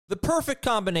The perfect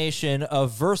combination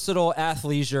of versatile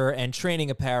athleisure and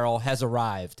training apparel has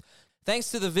arrived.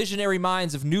 Thanks to the visionary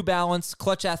minds of New Balance,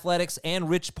 Clutch Athletics, and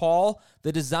Rich Paul,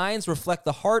 the designs reflect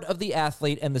the heart of the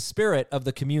athlete and the spirit of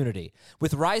the community.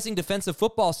 With rising defensive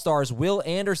football stars Will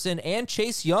Anderson and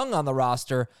Chase Young on the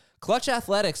roster, Clutch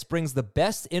Athletics brings the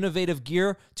best innovative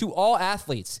gear to all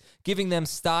athletes, giving them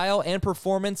style and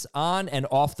performance on and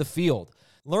off the field.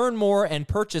 Learn more and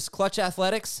purchase Clutch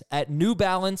Athletics at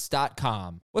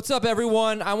newbalance.com. What's up,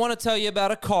 everyone? I want to tell you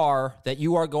about a car that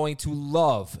you are going to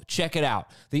love. Check it out.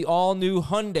 The all-new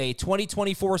Hyundai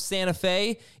 2024 Santa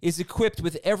Fe is equipped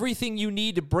with everything you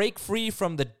need to break free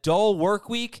from the dull work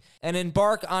week and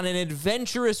embark on an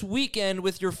adventurous weekend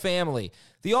with your family.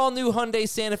 The all-new Hyundai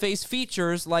Santa Fe's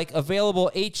features like available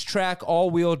H-Track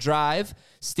all-wheel drive,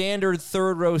 standard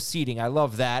third-row seating, I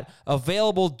love that,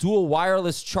 available dual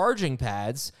wireless charging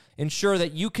pads, ensure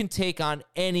that you can take on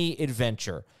any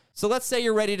adventure. So let's say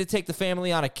you're ready to take the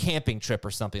family on a camping trip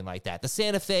or something like that. The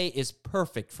Santa Fe is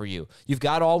perfect for you. You've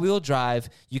got all-wheel drive.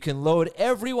 You can load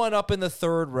everyone up in the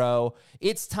third row.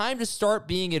 It's time to start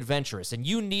being adventurous, and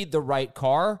you need the right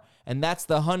car, and that's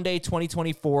the Hyundai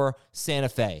 2024 Santa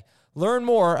Fe. Learn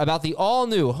more about the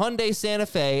all-new Hyundai Santa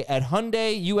Fe at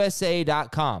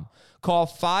HyundaiUSA.com. Call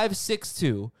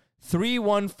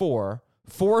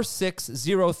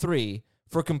 562-314-4603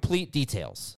 for complete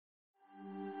details.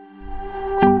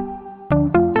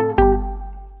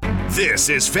 This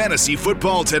is Fantasy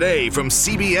Football Today from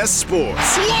CBS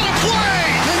Sports. What a play!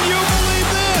 Can you believe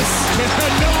this?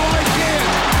 No, I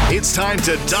can't. It's time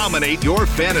to dominate your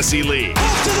fantasy league.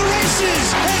 Off to the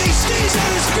races, and he stays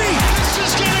on his feet. This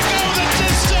is going to go the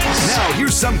distance. Now,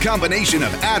 here's some combination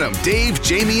of Adam, Dave,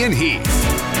 Jamie, and Heath.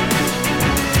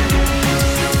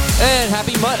 And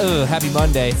happy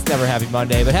Monday. It's never happy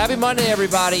Monday, but happy Monday,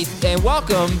 everybody. And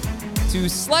welcome to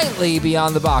Slightly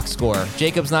Beyond the Box Score.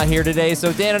 Jacob's not here today,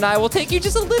 so Dan and I will take you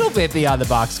just a little bit beyond the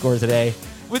box score today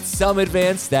with some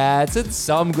advanced stats and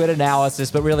some good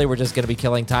analysis, but really we're just going to be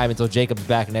killing time until Jacob's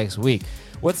back next week.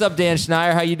 What's up, Dan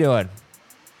Schneier? How you doing?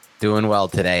 Doing well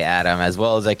today, Adam, as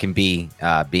well as I can be,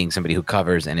 being somebody who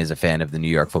covers and is a fan of the New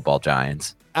York Football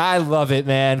Giants. I love it,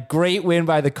 man. Great win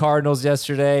by the Cardinals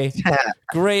yesterday.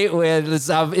 Great win.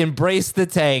 I've embraced the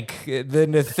tank. The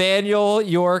Nathaniel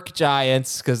York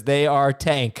Giants, because they are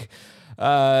tank.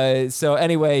 So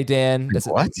anyway, Dan.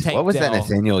 What? What was that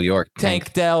Nathaniel York tank?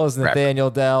 Tank Dell is Nathaniel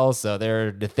Dell, so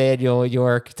they're Nathaniel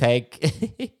York tank.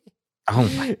 Oh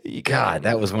my God,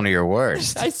 that was one of your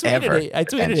worst. I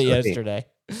tweeted it yesterday.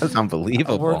 That's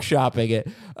unbelievable. Workshopping it.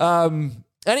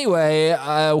 Anyway,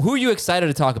 who are you excited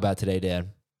to talk about today,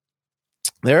 Dan?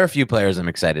 There are a few players I'm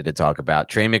excited to talk about.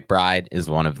 Trey McBride is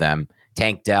one of them.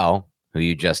 Tank Dell, who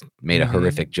you just made a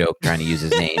horrific joke trying to use his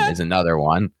name, is another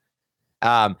one.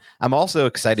 I'm also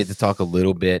excited to talk a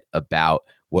little bit about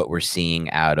what we're seeing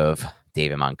out of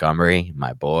David Montgomery,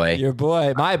 my boy. Your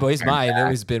boy. My boy. He's mine.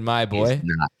 Always been my boy.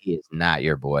 He is not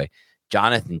your boy.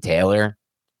 Jonathan Taylor,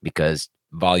 because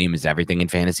volume is everything in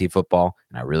fantasy football,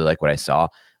 and I really like what I saw.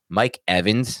 Mike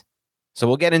Evans. So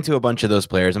we'll get into a bunch of those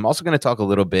players. I'm also going to talk a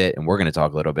little bit, and we're going to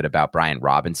talk a little bit about Brian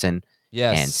Robinson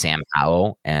and Sam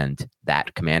Howell and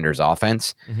that Commanders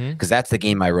offense, because that's the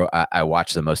game I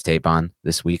watched the most tape on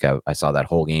this week. I saw that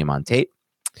whole game on tape.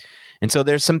 And so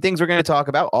there's some things we're going to talk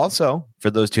about. Also, for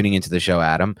those tuning into the show,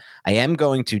 Adam, I am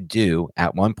going to do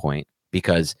at one point,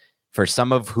 because for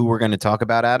some of who we're going to talk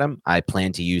about, Adam, I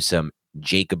plan to use some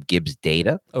Jacob Gibbs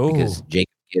data, because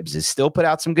Jacob Gibbs has still put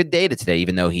out some good data today,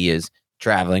 even though he is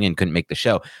traveling and couldn't make the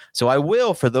show. So I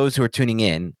will, for those who are tuning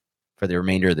in for the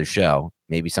remainder of the show,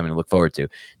 maybe something to look forward to,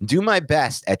 do my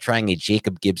best at trying a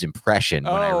Jacob Gibbs impression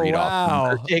when I read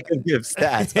off Jacob Gibbs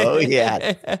stats. Oh,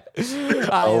 yeah.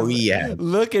 Oh, yeah.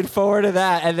 Looking forward to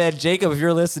that. And then, Jacob, if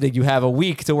you're listening, you have a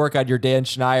week to work on your Dan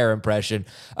Schneier impression.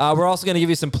 We're also going to give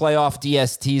you some playoff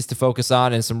DSTs to focus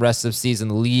on and some rest of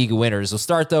season league winners. We'll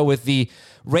start, though, with the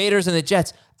Raiders and the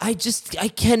Jets. I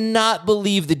cannot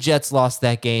believe the Jets lost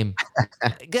that game.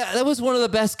 That was one of the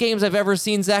best games I've ever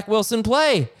seen Zach Wilson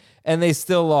play, and they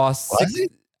still lost.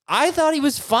 I thought he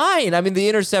was fine. I mean, the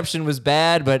interception was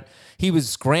bad, but he was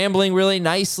scrambling really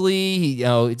nicely.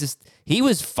 He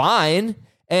was fine.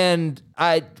 And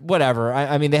whatever.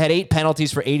 I mean, they had 8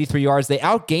 penalties for 83 yards. They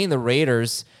outgained the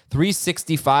Raiders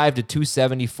 365 to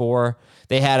 274.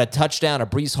 They had a touchdown, a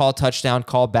Breece Hall touchdown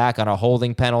called back on a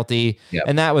holding penalty. Yep.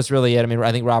 And that was really it. I mean,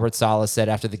 I think Robert Saleh said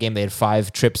after the game they had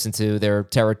 5 trips into their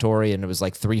territory and it was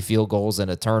like 3 field goals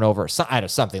and a turnover,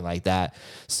 something like that.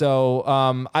 So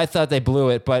I thought they blew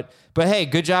it. But hey,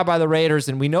 good job by the Raiders.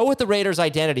 And we know what the Raiders'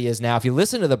 identity is now. If you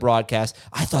listen to the broadcast,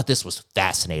 I thought this was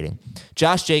fascinating.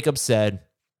 Josh Jacobs said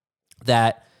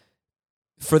that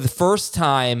for the first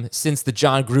time since the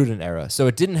John Gruden era. So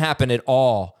it didn't happen at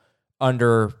all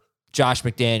under Josh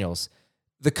McDaniels.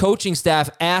 The coaching staff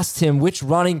asked him which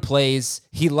running plays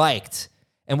he liked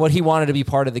and what he wanted to be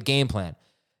part of the game plan.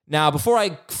 Now, before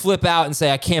I flip out and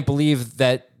say I can't believe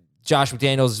that Josh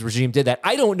McDaniels' regime did that,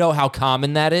 I don't know how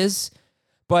common that is,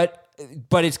 but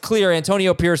it's clear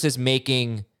Antonio Pierce is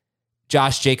making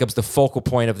Josh Jacobs the focal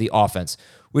point of the offense,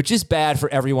 which is bad for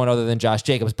everyone other than Josh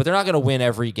Jacobs, but they're not going to win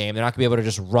every game. They're not going to be able to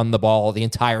just run the ball the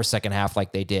entire second half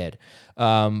like they did.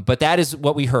 But that is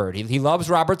what we heard. He loves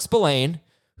Robert Spillane,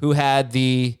 who had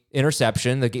the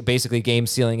interception, the basically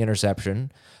game-sealing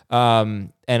interception.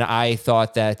 And I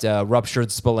thought that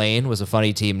Ruptured Spillane was a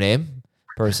funny team name,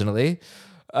 personally.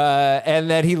 And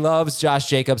that he loves Josh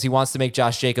Jacobs. He wants to make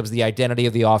Josh Jacobs the identity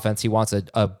of the offense. He wants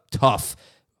a tough,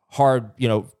 hard,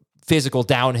 physical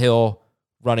downhill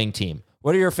running team.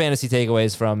 What are your fantasy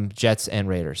takeaways from Jets and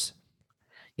Raiders?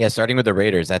 Yeah, starting with the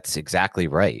Raiders, that's exactly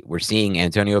right. We're seeing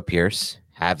Antonio Pierce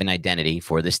have an identity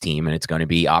for this team, and it's going to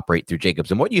be operate through Jacobs.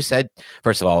 And what you said,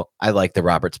 first of all, I like the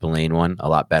Robert Spillane one a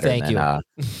lot better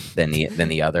than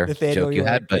the other joke you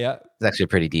had, but it's actually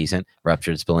pretty decent.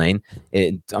 Ruptured Spillane.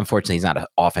 Unfortunately, he's not an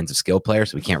offensive skill player,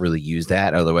 so we can't really use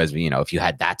that. Otherwise, if you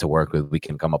had that to work with, we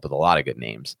can come up with a lot of good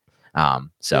names.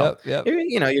 Yep.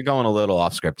 You're going a little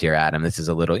off script here, Adam. This is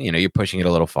a little, you're pushing it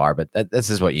a little far, but this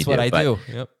is what you do. That's what I do.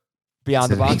 Yep.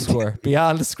 Beyond the box score,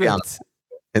 beyond the script.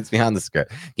 It's beyond the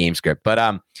script, game script.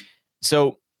 But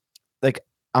so like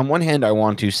on one hand, I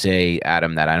want to say,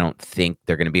 Adam, that I don't think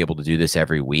they're going to be able to do this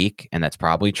every week, and that's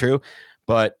probably true.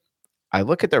 But I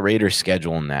look at the Raiders'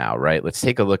 schedule now, right? Let's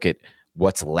take a look at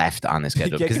what's left on the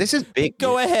schedule, because this is big.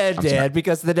 Go ahead, Dan,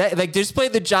 because they just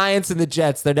played the Giants and the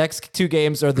Jets. Their next two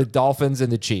games are the Dolphins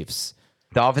and the Chiefs.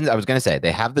 Dolphins, I was going to say,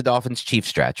 they have the Dolphins-Chiefs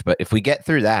stretch, but if we get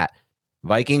through that,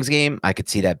 Vikings game, I could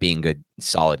see that being good,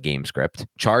 solid game script.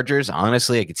 Chargers,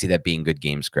 honestly, I could see that being good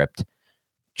game script.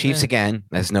 Chiefs again,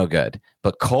 that's no good.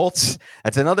 But Colts,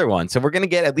 that's another one. So we're going to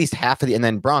get at least half of and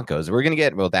then Broncos. We're going to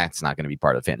get, that's not going to be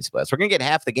part of the fantasy playoffs. We're going to get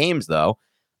half the games, though,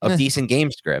 of decent game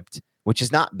script, which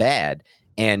is not bad.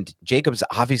 And Jacobs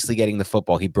obviously getting the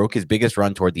football. He broke his biggest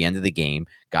run toward the end of the game,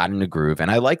 got in a groove.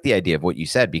 And I like the idea of what you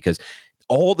said, because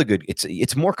all the good,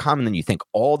 it's more common than you think.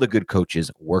 All the good coaches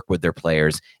work with their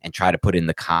players and try to put in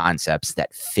the concepts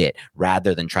that fit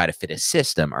rather than try to fit a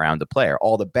system around the player.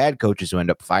 All the bad coaches who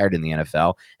end up fired in the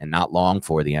NFL and not long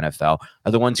for the NFL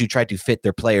are the ones who try to fit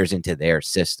their players into their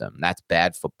system. That's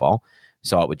bad football.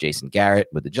 Saw it with Jason Garrett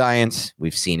with the Giants.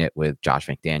 We've seen it with Josh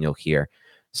McDaniel here.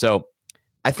 So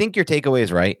I think your takeaway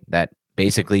is right, that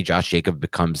basically Josh Jacobs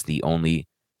becomes the only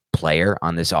player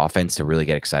on this offense to really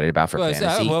get excited about for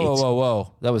fantasy.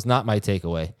 Whoa. That was not my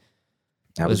takeaway.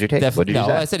 That was your take? What did you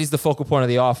say? I said he's the focal point of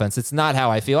the offense. It's not how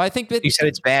I feel. I think that you said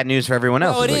it's bad news for everyone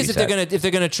else. No, it is if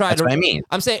they're gonna try. That's what I mean.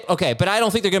 I'm saying okay, but I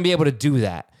don't think they're gonna be able to do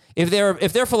that. If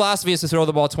their philosophy is to throw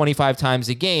the ball 25 times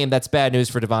a game, that's bad news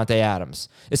for Devontae Adams.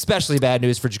 Especially bad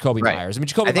news for Jacoby Myers.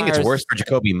 I think it's worse for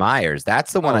Jacoby Myers.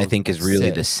 That's the one I think is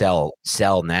really the sell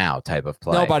now type of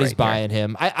play. Nobody's buying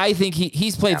him. I think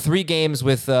he's played 3 games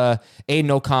with Aiden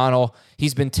O'Connell.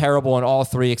 He's been terrible in all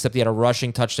 3, except he had a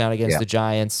rushing touchdown against the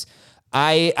Giants.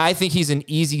 I think he's an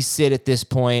easy sit at this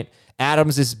point.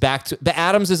 Adams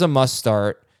is a must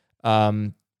start.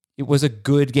 It was a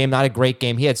good game, not a great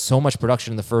game. He had so much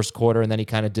production in the first quarter, and then he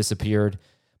kind of disappeared.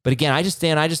 But again, I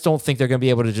just don't think they're going to be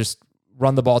able to just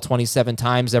run the ball 27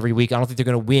 times every week. I don't think they're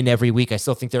going to win every week. I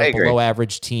still think they're a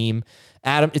below-average team.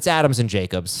 It's Adams and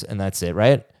Jacobs, and that's it,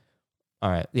 right?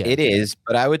 All right. Yeah. It is,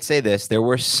 but I would say this. There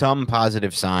were some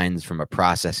positive signs from a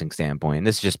processing standpoint, and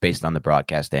this is just based on the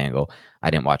broadcast angle. I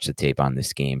didn't watch the tape on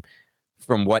this game.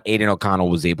 From what Aiden O'Connell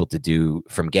was able to do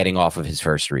from getting off of his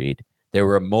first read, there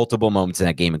were multiple moments in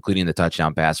that game, including the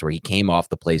touchdown pass, where he came off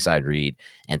the play side read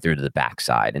and threw to the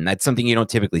backside. And that's something you don't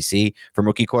typically see from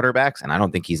rookie quarterbacks. And I don't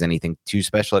think he's anything too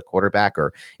special at quarterback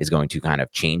or is going to kind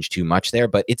of change too much there.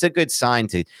 But it's a good sign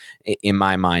in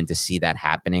my mind, to see that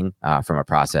happening from a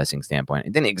processing standpoint.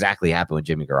 It didn't exactly happen with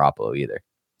Jimmy Garoppolo either.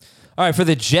 All right, for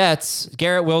the Jets,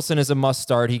 Garrett Wilson is a must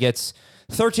start. He gets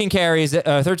 13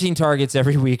 targets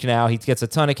every week now. He gets a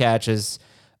ton of catches.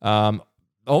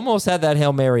 Almost had that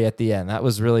Hail Mary at the end. That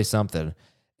was really something.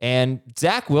 And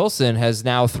Zach Wilson has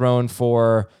now thrown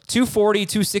for 240,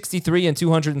 263, and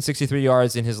 263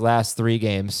 yards in his last 3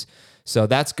 games. So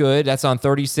that's good. That's on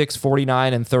 36,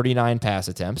 49, and 39 pass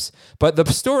attempts. But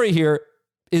the story here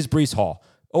is Breece Hall.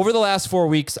 Over the last 4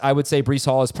 weeks, I would say Breece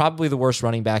Hall is probably the worst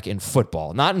running back in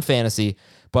football. Not in fantasy,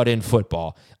 but in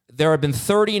football. There have been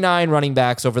 39 running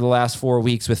backs over the last 4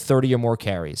 weeks with 30 or more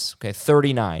carries. Okay,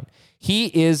 39. He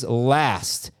is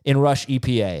last in rush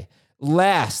EPA.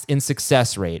 last in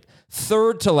success rate,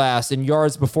 third to last in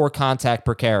yards before contact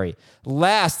per carry,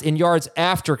 last in yards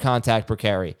after contact per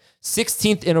carry,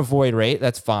 16th in avoid rate,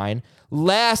 that's fine,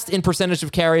 last in percentage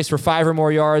of carries for 5 or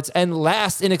more yards, and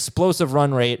last in explosive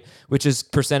run rate, which is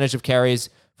percentage of carries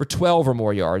for 12 or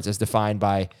more yards as defined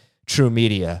by True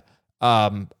Media.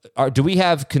 Do we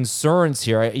have concerns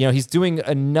here? He's doing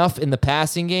enough in the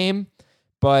passing game,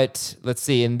 but let's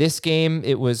see. In this game,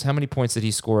 it was, how many points did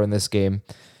he score in this game?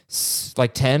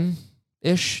 Like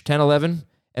 10-ish, 10, 11.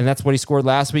 And that's what he scored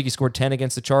last week. He scored 10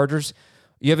 against the Chargers.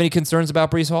 You have any concerns about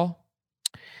Breece Hall?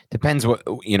 Depends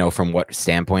from what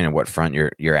standpoint and what front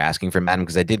you're asking from Adam,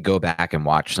 because I did go back and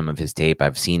watch some of his tape.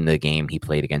 I've seen the game he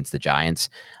played against the Giants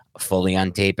fully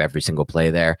on tape, every single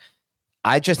play there.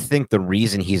 I just think the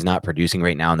reason he's not producing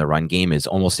right now in the run game is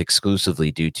almost exclusively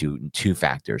due to 2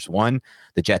 factors. 1,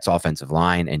 the Jets offensive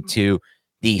line, and 2,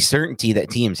 the certainty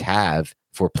that teams have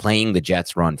for playing the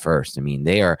Jets run first. I mean,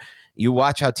 you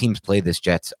watch how teams play this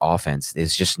Jets offense.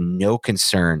 There's just no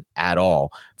concern at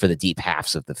all for the deep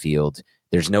halves of the field.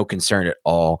 There's no concern at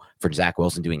all for Zach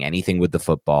Wilson doing anything with the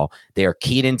football. They are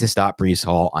keyed in to stop Breece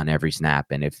Hall on every snap.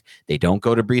 And if they don't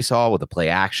go to Breece Hall with a play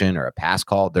action or a pass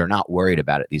call, they're not worried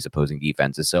about it, these opposing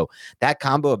defenses. So that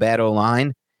combo of bad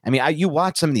O-line, I mean, you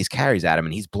watch some of these carries, Adam,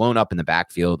 and he's blown up in the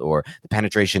backfield, or the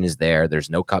penetration is there. There's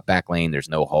no cutback lane. There's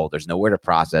no hole. There's nowhere to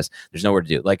process. There's nowhere to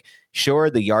do. Like, sure,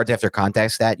 the yards after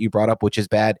contact stat you brought up, which is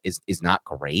bad, is not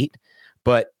great,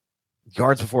 but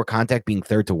yards before contact being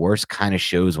third to worst kind of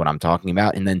shows what I'm talking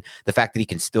about. And then the fact that he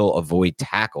can still avoid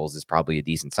tackles is probably a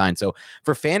decent sign. So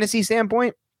for fantasy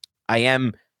standpoint, I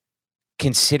am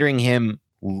considering him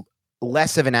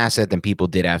less of an asset than people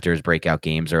did after his breakout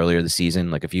games earlier this season,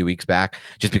 like a few weeks back,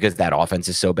 just because that offense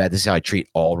is so bad. This is how I treat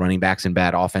all running backs in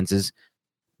bad offenses.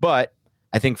 But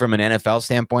I think from an NFL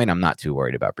standpoint, I'm not too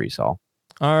worried about Breece Hall.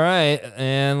 All right,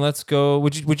 and let's go.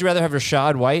 Would you rather have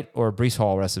Rashad White or Breece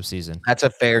Hall rest of season? That's a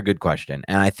fair, good question.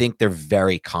 And I think they're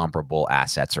very comparable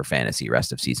assets for fantasy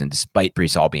rest of season, despite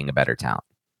Breece Hall being a better talent.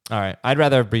 All right, I'd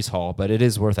rather have Breece Hall, but it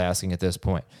is worth asking at this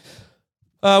point.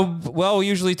 Well, we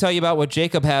usually tell you about what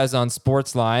Jacob has on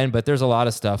Sportsline, but there's a lot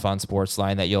of stuff on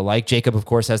Sportsline that you'll like. Jacob, of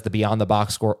course, has the Beyond the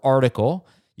Box Score article.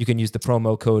 You can use the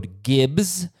promo code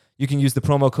GIBS. You can use the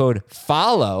promo code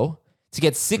FOLLOW to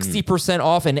get 60%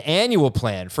 off an annual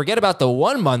plan. Forget about the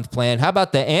 1-month plan. How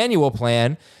about the annual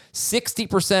plan?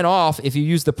 60% off if you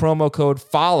use the promo code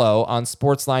FOLLOW on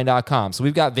sportsline.com. So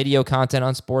we've got video content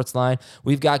on Sportsline.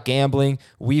 We've got gambling.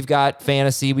 We've got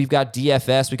fantasy. We've got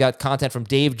DFS. We got content from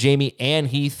Dave, Jamie, and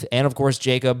Heath, and of course,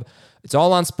 Jacob. It's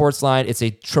all on Sportsline. It's a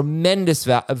tremendous,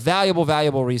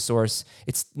 valuable resource.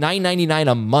 It's $9.99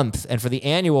 a month. And for the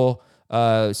annual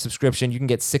subscription, you can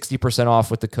get 60% off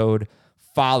with the code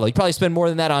FOLLOW. You probably spend more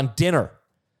than that on dinner.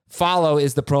 FOLLOW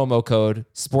is the promo code,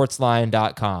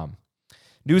 sportsline.com.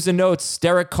 News and notes,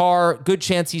 Derek Carr, good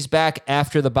chance he's back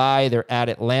after the bye. They're at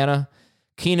Atlanta.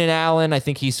 Keenan Allen, I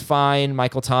think he's fine.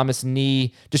 Michael Thomas,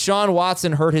 knee. Deshaun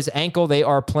Watson hurt his ankle. They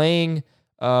are playing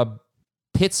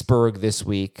Pittsburgh this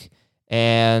week,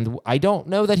 and I don't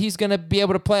know that he's going to be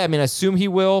able to play. I mean, I assume he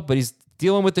will, but he's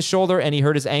dealing with the shoulder, and he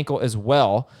hurt his ankle as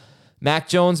well. Mac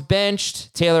Jones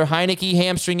benched, Taylor Heineke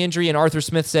hamstring injury, and Arthur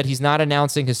Smith said he's not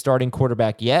announcing his starting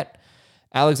quarterback yet.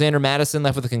 Alexander Madison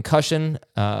left with a concussion,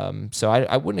 so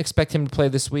I wouldn't expect him to play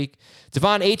this week.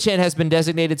 Devon Achane has been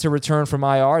designated to return from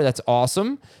IR. That's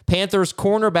awesome. Panthers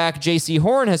cornerback J.C.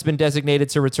 Horn has been designated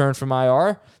to return from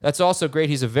IR. That's also great.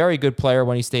 He's a very good player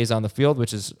when he stays on the field,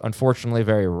 which is unfortunately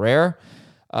very rare.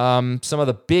 Some of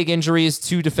the big injuries,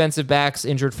 2 defensive backs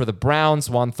injured for the Browns,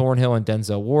 Juan Thornhill and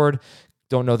Denzel Ward.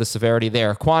 Don't know the severity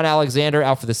there. Quan Alexander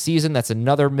out for the season. That's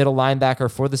another middle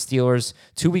linebacker for the Steelers.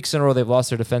 2 weeks in a row, they've lost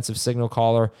their defensive signal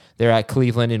caller. They're at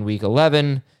Cleveland in week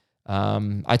 11.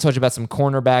 I told you about some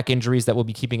cornerback injuries that we'll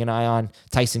be keeping an eye on.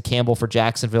 Tyson Campbell for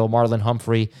Jacksonville, Marlon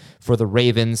Humphrey for the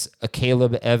Ravens,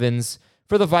 Caleb Evans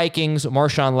for the Vikings,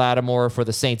 Marshawn Lattimore for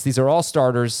the Saints. These are all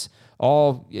starters,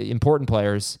 all important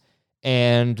players.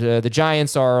 And the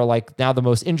Giants are like now the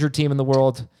most injured team in the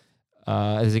world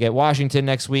as they get Washington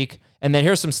next week. And then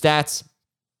here's some stats,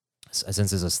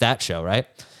 since it's a stat show, right?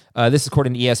 This is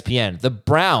according to ESPN.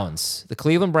 The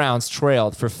Cleveland Browns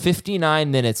trailed for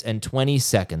 59 minutes and 20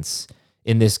 seconds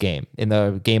in this game, in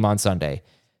the game on Sunday.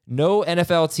 No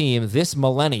NFL team this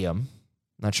millennium,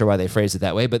 not sure why they phrased it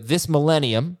that way, but this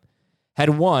millennium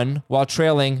had won while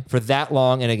trailing for that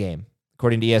long in a game,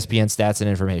 according to ESPN stats and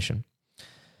information.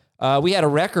 We had a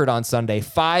record on Sunday.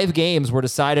 5 games were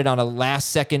decided on a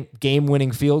last-second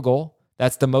game-winning field goal.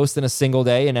 That's the most in a single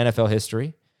day in NFL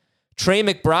history. Trey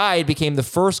McBride became the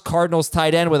first Cardinals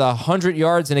tight end with 100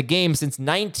 yards in a game since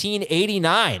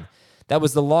 1989. That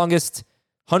was the longest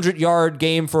 100-yard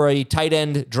game for a tight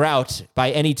end drought by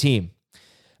any team.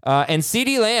 And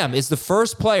CeeDee Lamb is the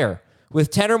first player with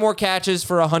 10 or more catches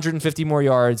for 150 more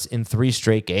yards in 3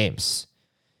 straight games.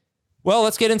 Well,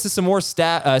 let's get into some more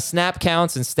snap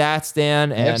counts and stats,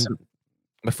 Dan. And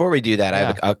before we do that, I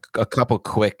have a couple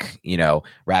quick,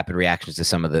 rapid reactions to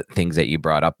some of the things that you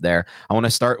brought up there. I want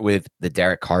to start with the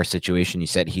Derek Carr situation. You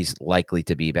said he's likely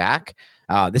to be back.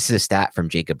 This is a stat from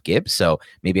Jacob Gibbs, so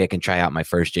maybe I can try out my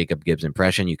first Jacob Gibbs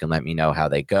impression. You can let me know how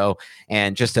they go.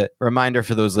 And just a reminder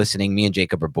for those listening, me and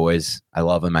Jacob are boys. I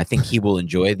love him. I think he will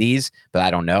enjoy these, but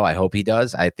I don't know. I hope he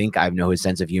does. I think I know his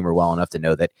sense of humor well enough to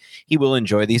know that he will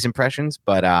enjoy these impressions,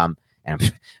 but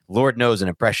and Lord knows an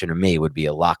impression of me would be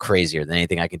a lot crazier than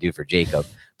anything I can do for Jacob.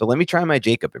 But let me try my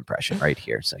Jacob impression right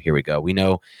here. So here we go. We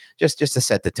know, just to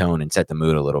set the tone and set the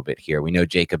mood a little bit here, we know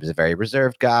Jacob is a very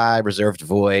reserved guy, reserved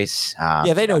voice.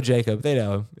 They know Jacob. They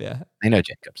know him. Yeah. They know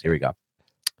Jacob. So here we go.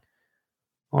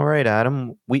 All right,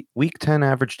 Adam. Week 10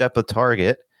 average depth of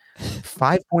target,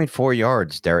 5.4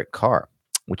 yards, Derek Carr,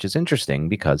 which is interesting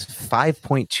because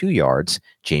 5.2 yards,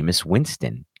 Jameis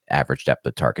Winston. Average depth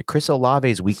of target. Chris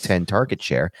Olave's week 10 target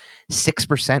share,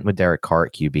 6% with Derek Carr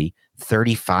at QB,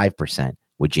 35%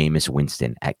 with Jameis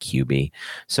Winston at QB.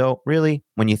 So really,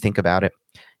 when you think about it,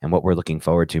 and what we're looking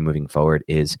forward to moving forward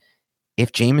is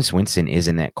if Jameis Winston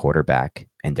isn't that quarterback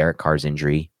and Derek Carr's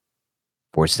injury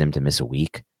forces him to miss a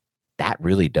week, that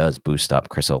really does boost up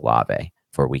Chris Olave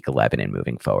for week 11 and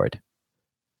moving forward.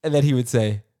 And then he would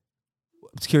say,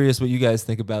 I'm curious what you guys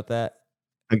think about that.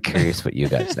 I'm curious what you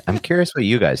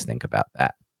guys think about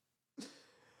that.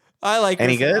 I like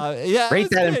any this. good? Yeah. Rate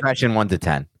that impression 1 to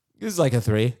 10. It was like a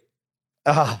 3.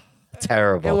 Oh,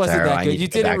 terrible. It wasn't terrible. that good. You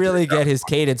didn't really get his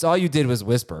cadence. All you did was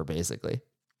whisper, basically.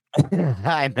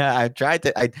 I know. I tried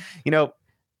to.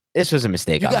 This was a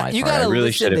mistake on my part. You got to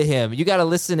listen to him. You got to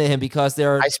listen to him because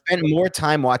I spent more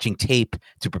time watching tape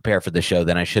to prepare for the show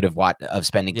than I should have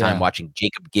spending time watching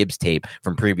Jacob Gibbs tape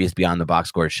from previous Beyond the Box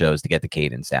Score shows to get the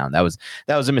cadence down. That was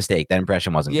a mistake. That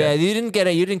impression wasn't good. You didn't get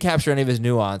it. You didn't capture any of his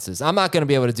nuances. I'm not going to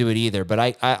be able to do it either, but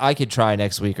I could try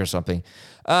next week or something.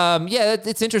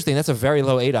 It's interesting. That's a very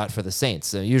low ADOT for the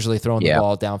Saints. Usually throwing the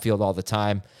ball downfield all the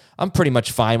time. I'm pretty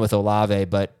much fine with Olave,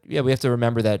 but we have to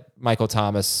remember that Michael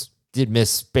Thomas did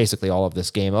miss basically all of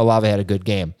this game. Olave had a good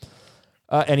game.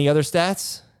 Any other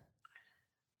stats?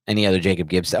 Any other Jacob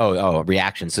Gibbs?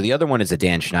 Reaction. So the other one is a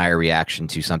Dan Schneider reaction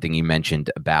to something you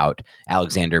mentioned about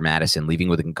Alexander Madison leaving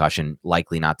with a concussion,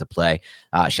 likely not to play.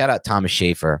 Shout out Thomas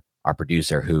Schaefer, our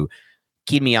producer, who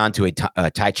keyed me on to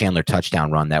a Ty Chandler touchdown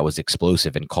run that was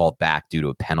explosive and called back due to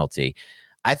a penalty.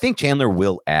 I think Chandler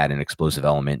will add an explosive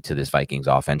element to this Vikings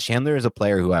offense. Chandler is a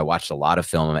player who I watched a lot of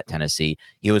film at Tennessee.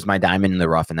 He was my diamond in the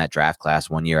rough in that draft class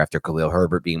one year after Khalil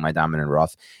Herbert being my diamond in the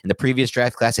rough. In the previous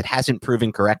draft class, it hasn't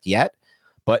proven correct yet,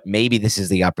 but maybe this is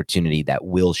the opportunity that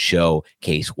will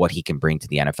showcase what he can bring to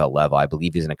the NFL level. I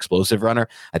believe he's an explosive runner.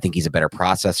 I think he's a better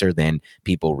processor than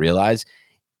people realize.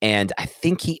 And I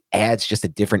think he adds just a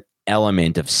different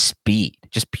element of speed,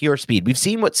 just pure speed. We've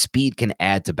seen what speed can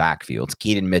add to backfields.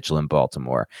 Keaton Mitchell in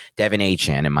Baltimore, Devin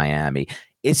Achane in Miami.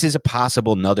 This is a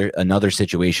possible another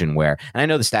situation where, and I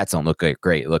know the stats don't look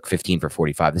great. Look, 15 for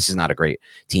 45. This is not a great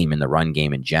team in the run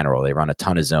game in general. They run a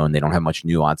ton of zone. They don't have much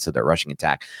nuance to their rushing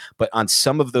attack. But on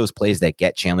some of those plays that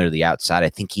get Chandler to the outside, I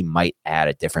think he might add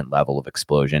a different level of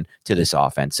explosion to this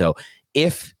offense. So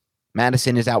if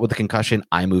Madison is out with a concussion,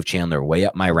 I move Chandler way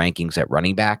up my rankings at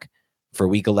running back for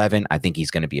week 11. I think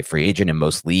he's going to be a free agent in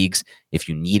most leagues. If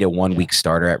you need a 1 week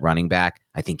starter at running back,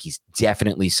 I think he's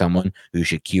definitely someone who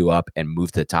should queue up and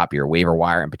move to the top of your waiver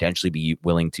wire and potentially be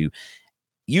willing to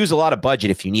use a lot of budget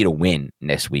if you need a win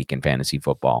this week in fantasy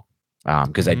football.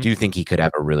 Because I do think he could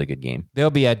have a really good game. They'll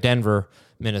be at Denver,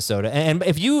 Minnesota. And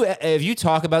if you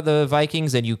talk about the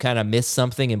Vikings and you kind of miss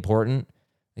something important,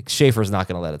 like Schaefer's not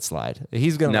going to let it slide.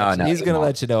 He's going to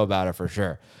let you know about it for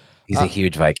sure. He's a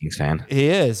huge Vikings fan. He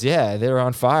is, yeah. They're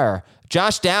on fire.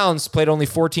 Josh Downs played only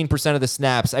 14% of the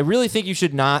snaps. I really think you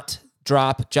should not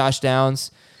drop Josh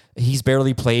Downs. He's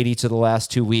barely played each of the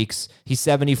last 2 weeks. He's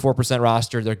 74%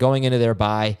 rostered. They're going into their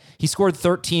bye. He scored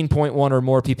 13.1 or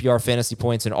more PPR fantasy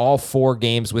points in all 4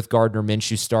 games with Gardner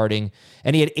Minshew starting,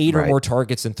 and he had 8 or more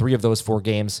targets in 3 of those 4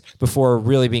 games before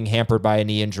really being hampered by a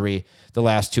knee injury the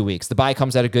last 2 weeks. The bye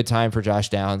comes at a good time for Josh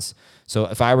Downs. So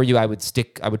if I were you, I would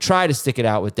try to stick it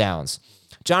out with Downs.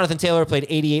 Jonathan Taylor played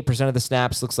 88% of the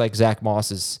snaps. Looks like Zach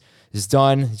Moss is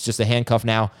done. He's just a handcuff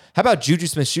now. How about Juju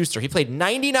Smith-Schuster? He played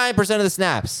 99% of the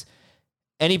snaps,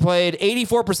 and he played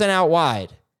 84% out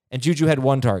wide, and Juju had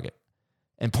 1 target.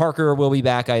 And Parker will be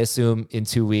back, I assume, in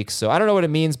 2 weeks. So I don't know what it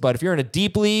means, but if you're in a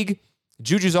deep league,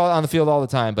 Juju's all on the field all the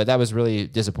time, but that was really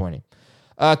disappointing.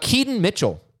 Keaton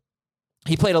Mitchell.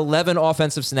 He played 11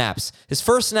 offensive snaps. His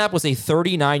first snap was a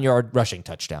 39-yard rushing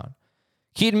touchdown.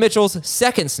 Keaton Mitchell's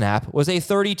second snap was a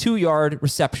 32-yard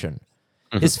reception.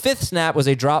 His fifth snap was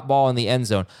a drop ball in the end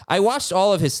zone. I watched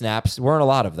all of his snaps. There weren't a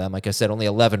lot of them. Like I said, only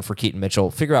 11 for Keaton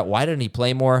Mitchell. Figure out why didn't he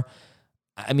play more?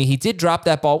 I mean, he did drop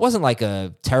that ball. It wasn't like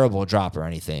a terrible drop or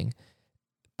anything.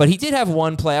 But he did have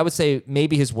one play, I would say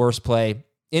maybe his worst play,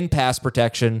 in pass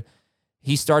protection.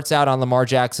 He starts out on Lamar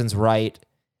Jackson's right.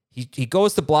 He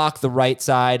goes to block the right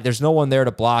side. There's no one there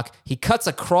to block. He cuts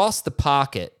across the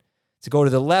pocket to go to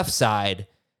the left side.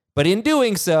 But in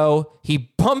doing so, he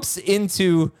bumps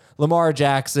into Lamar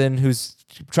Jackson, who's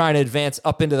trying to advance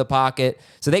up into the pocket.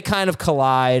 So they kind of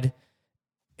collide.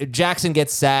 Jackson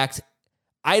gets sacked.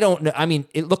 I don't know. I mean,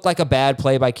 it looked like a bad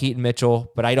play by Keaton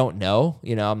Mitchell, but I don't know.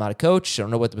 You know, I'm not a coach. I don't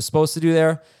know what was supposed to do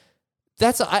there.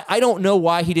 I don't know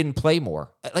why he didn't play more.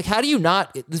 Like, how do you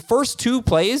not? The first two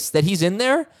plays that he's in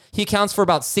there, he accounts for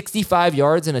about 65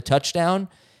 yards and a touchdown,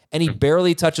 and he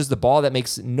barely touches the ball. That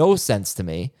makes no sense to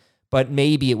me. But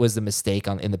maybe it was the mistake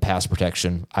in the pass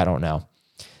protection. I don't know.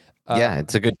 Yeah,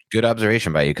 it's a good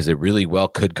observation by you, because it really well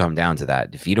could come down to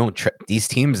that. If you don't, these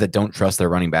teams that don't trust their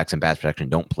running backs in pass protection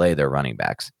don't play their running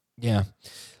backs. Yeah.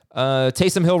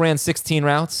 Taysom Hill ran 16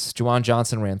 routes. Juwan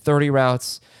Johnson ran 30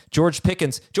 routes. George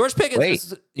Pickens.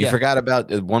 Wait, you forgot about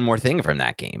one more thing from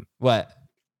that game. What?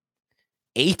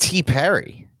 A.T.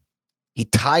 Perry. He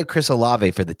tied Chris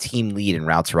Olave for the team lead in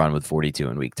routes run with 42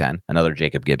 in Week 10. Another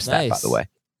Jacob Gibbs stat, by the way.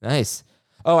 Nice.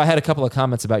 Oh, I had a couple of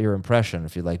comments about your impression,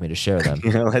 if you'd like me to share them.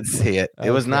 Let's see it.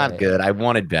 It was not good. I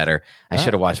wanted better. I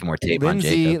should have watched more tape on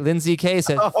Jacob. Lindsay K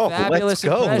said, fabulous let's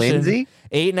go, impression. Lindsay.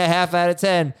 8.5 out of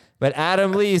 10. But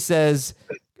Adam Lee says,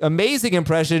 amazing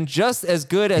impression, just as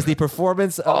good as the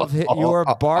performance of your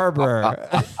barber.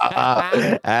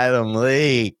 Adam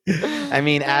Lee. I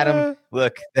mean, Adam,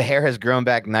 look, the hair has grown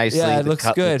back nicely. Yeah, it the looks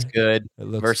cut good. Looks good It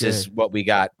looks versus good. what we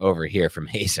got over here from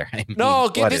Hazer. I mean,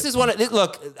 This is one.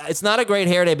 Look, it's not a great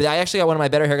hair day, but I actually got one of my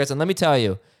better haircuts. And let me tell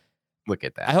you, look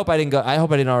at that. I hope I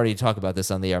didn't already talk about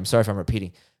this on the air. I'm sorry if I'm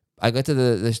repeating. I got to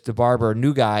the barber,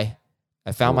 new guy.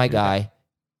 I found my guy.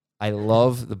 I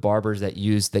love the barbers that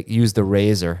use the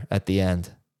razor at the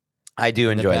end. I do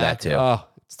enjoy that too. Oh,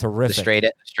 it's terrific.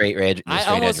 The straight edge. I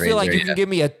almost feel like you can give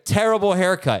me a terrible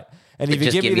haircut, and if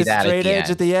you give me the straight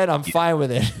edge at the end, I'm fine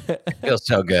with it. It feels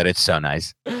so good. It's so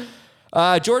nice.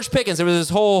 George Pickens. There was this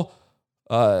whole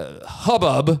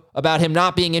hubbub about him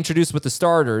not being introduced with the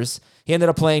starters. He ended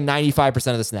up playing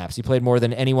 95% of the snaps. He played more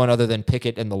than anyone other than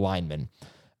Pickett and the linemen,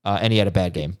 and he had a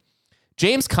bad game.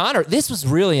 James Conner, this was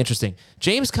really interesting.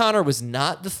 James Conner was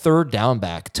not the third down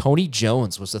back. Tony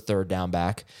Jones was the third down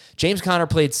back. James Conner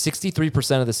played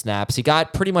 63% of the snaps. He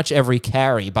got pretty much every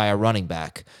carry by a running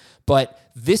back. But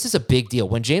this is a big deal.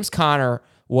 When James Conner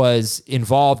was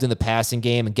involved in the passing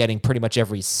game and getting pretty much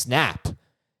every snap,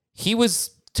 he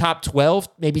was top 12,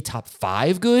 maybe top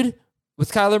 5 good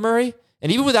with Kyler Murray.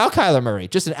 And even without Kyler Murray,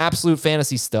 just an absolute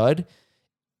fantasy stud.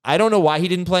 I don't know why he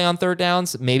didn't play on third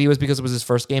downs. Maybe it was because it was his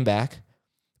first game back.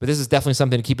 But this is definitely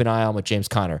something to keep an eye on with James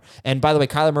Conner. And by the way,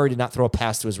 Kyler Murray did not throw a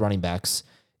pass to his running backs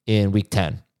in Week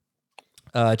 10.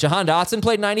 Jahan Dotson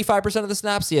played 95% of the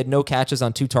snaps. He had no catches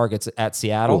on 2 targets at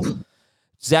Seattle. Ooh.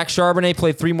 Zach Charbonnet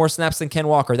played 3 more snaps than Ken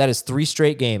Walker. That is 3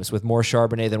 straight games with more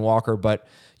Charbonnet than Walker. But,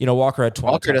 Walker had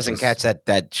 20 Walker doesn't catch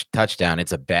that touchdown.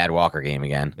 It's a bad Walker game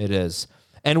again. It is.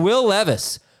 And Will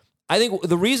Levis. I think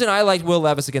the reason I liked Will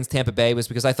Levis against Tampa Bay was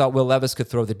because I thought Will Levis could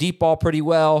throw the deep ball pretty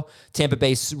well. Tampa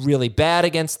Bay's really bad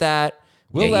against that.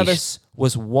 Will Levis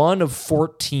was 1 of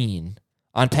 14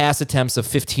 on pass attempts of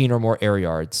 15 or more air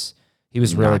yards. He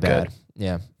was really bad. Good.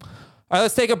 Yeah. All right,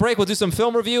 let's take a break. We'll do some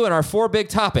film review and our 4 big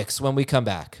topics when we come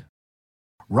back.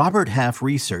 Robert Half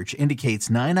research indicates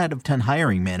 9 out of 10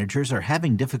 hiring managers are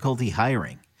having difficulty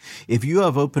hiring. If you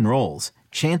have open roles,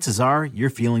 chances are you're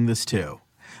feeling this too.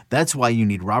 That's why you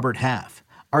need Robert Half.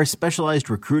 Our specialized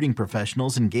recruiting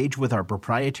professionals engage with our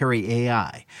proprietary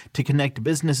AI to connect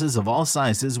businesses of all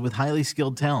sizes with highly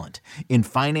skilled talent in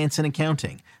finance and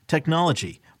accounting,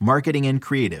 technology, marketing and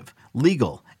creative,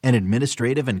 legal, and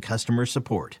administrative and customer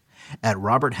support. At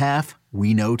Robert Half,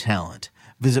 we know talent.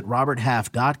 Visit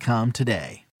roberthalf.com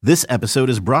today. This episode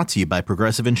is brought to you by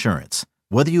Progressive Insurance.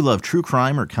 Whether you love true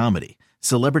crime or comedy,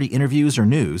 celebrity interviews or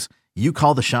news, you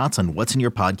call the shots on what's in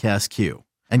your podcast queue.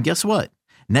 And guess what?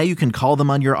 Now you can call them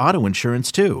on your auto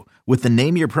insurance too with the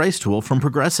Name Your Price tool from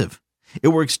Progressive. It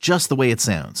works just the way it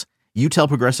sounds. You tell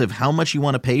Progressive how much you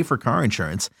want to pay for car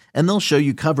insurance, and they'll show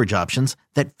you coverage options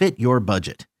that fit your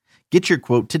budget. Get your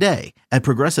quote today at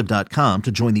Progressive.com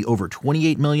to join the over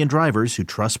 28 million drivers who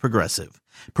trust Progressive.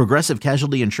 Progressive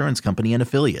Casualty Insurance Company and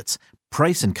Affiliates.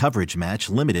 Price and coverage match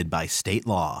limited by state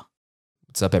law.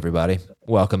 What's up, everybody?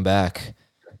 Welcome back.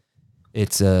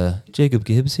 It's Jacob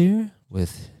Gibbs here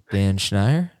with Dan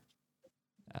Schneier.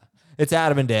 It's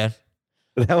Adam and Dan.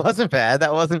 That wasn't bad.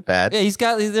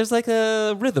 Yeah, there's like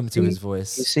a rhythm to his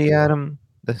voice. You see, Adam,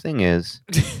 the thing is,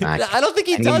 I don't think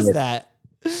he does that.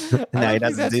 No, he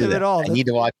doesn't do that at all. I need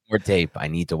to watch more tape.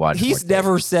 He's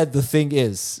never said the thing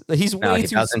is. He's way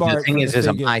too smart. The thing is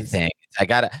my thing.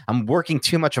 I'm working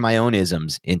too much of my own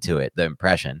isms into it. The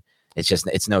impression.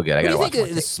 It's no good. I gotta watch. Who do you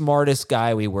think the smartest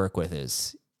guy we work with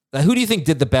is? Who do you think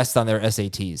did the best on their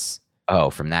SATs? Oh,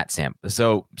 from that sample.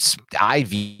 So I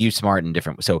view smart in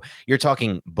different. So you're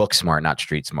talking book smart, not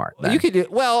street smart. You could do.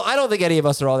 Well, I don't think any of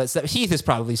us are all that. Heath is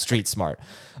probably street smart.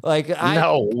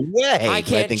 No way. I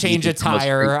can't change a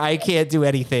tire. I can't do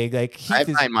anything. I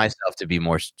find myself to be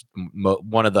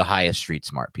one of the highest street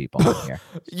smart people in here.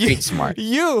 Street smart.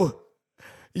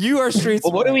 You are street smart.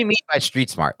 Well, what do we mean by street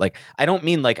smart? I don't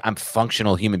mean I'm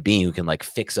functional human being who can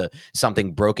fix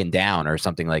something broken down or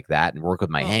something like that and work with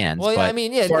my hands. Well, but I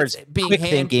mean, yeah, as far as being quick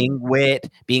thinking,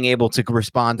 wit, being able to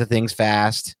respond to things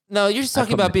fast. No, you're just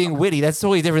talking about being witty. That's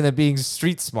totally different than being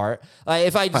street smart.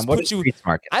 If I just put you,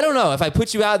 I don't know. If I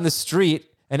put you out in the street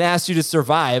and asked you to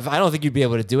survive, I don't think you'd be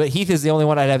able to do it. Heath is the only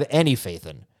one I'd have any faith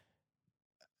in.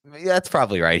 Yeah, that's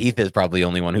probably right. Heath is probably the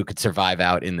only one who could survive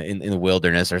out in the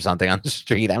wilderness or something on the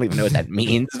street. I don't even know what that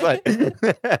means, but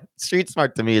street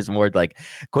smart to me is more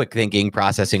quick thinking,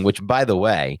 processing, which, by the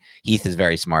way, Heath is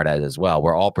very smart at as well.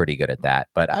 We're all pretty good at that,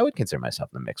 but I would consider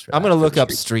myself in the mix for that. I'm going to look up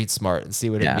street smart and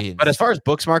see what it means. But as far as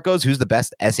book smart goes, who's the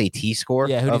best SAT score?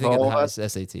 Yeah, who do you think has the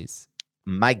highest SATs?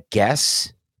 My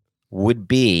guess would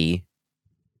be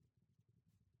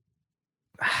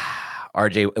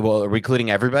RJ, well, are we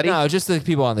including everybody? No, just the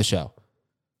people on the show.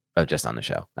 Oh, just on the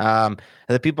show.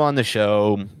 The people on the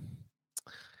show,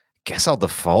 guess I'll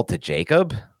default to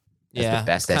Jacob. Yeah, the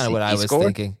best kind of what I was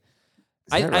thinking.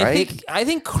 I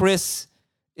think Chris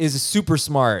is super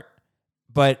smart,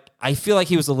 but I feel like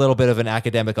he was a little bit of an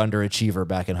academic underachiever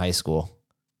back in high school.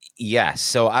 Yes.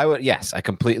 So I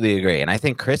completely agree. And I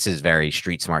think Chris is very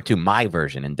street smart too. My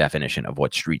version and definition of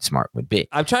what street smart would be.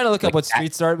 I'm trying to look up what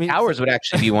street smart means. Towers would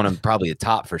actually be one of probably the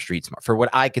top for street smart for what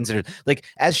I consider,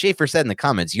 as Schaefer said in the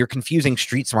comments, you're confusing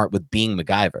street smart with being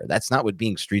MacGyver. That's not what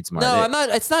being street smart is. No, I'm not.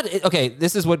 It's not. Okay.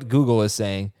 This is what Google is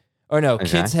saying. Or no,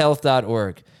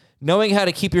 kidshealth.org. Knowing how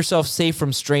to keep yourself safe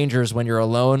from strangers when you're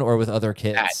alone or with other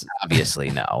kids.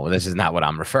 Obviously, no. This is not what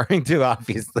I'm referring to.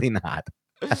 Obviously not.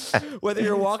 Whether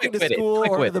you're walking to school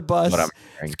or the bus.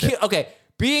 Okay,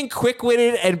 being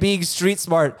quick-witted and being street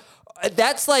smart,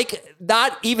 that's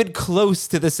not even close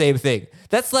to the same thing.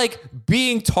 That's like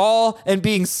being tall and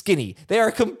being skinny. They are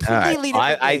completely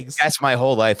different things. I guess my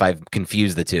whole life I've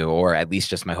confused the two, or at least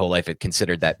just my whole life I've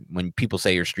considered that when people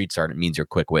say you're street smart, it means you're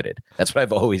quick-witted. That's what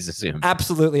I've always assumed.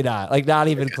 Absolutely not. Not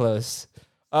even close.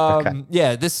 Okay.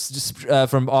 Yeah, this just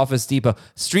from Office Depot.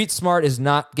 Street smart is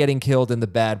not getting killed in the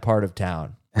bad part of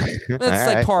town.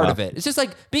 That's part of it. It's just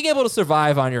being able to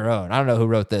survive on your own. I don't know who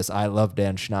wrote this. I love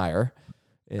Dan Schneier.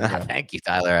 Thank you,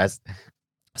 Tyler.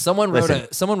 Someone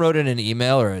wrote in an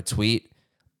email or a tweet,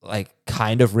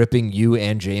 kind of ripping you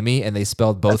and Jamie, and they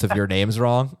spelled both of your names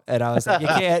wrong. And I was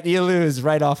like, you lose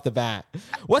right off the bat.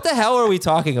 What the hell are we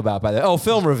talking about, by the way? Oh,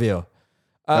 film review.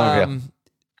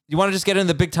 You want to just get into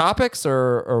the big topics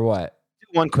or what?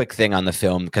 One quick thing on the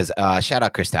film, because shout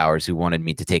out Chris Towers, who wanted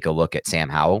me to take a look at Sam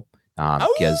Howell.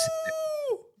 Because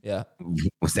yeah,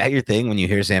 was that your thing? When you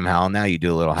hear Sam Howell now, you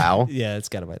do a little howl? Yeah, it's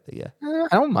kind of my thing. Yeah,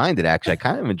 I don't mind it actually. I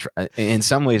kind of in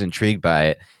some ways intrigued by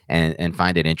it and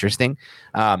find it interesting.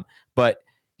 But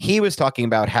he was talking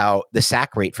about how the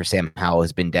sack rate for Sam Howell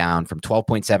has been down from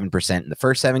 12.7% in the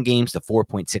first 7 games to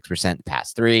 4.6% the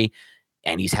past 3.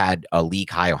 And he's had a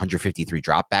league high 153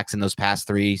 dropbacks in those past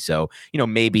 3. So,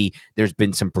 maybe there's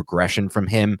been some progression from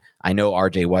him. I know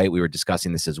RJ White, we were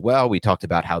discussing this as well. We talked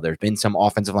about how there's been some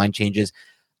offensive line changes.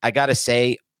 I got to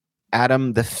say,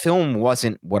 Adam, the film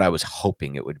wasn't what I was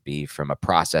hoping it would be from a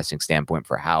processing standpoint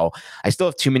for Howell. I still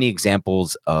have too many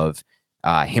examples of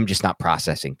him just not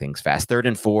processing things fast. 3rd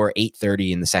and 4,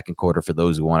 8:30 in the second quarter for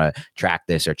those who want to track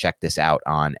this or check this out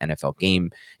on NFL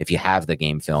Game if you have the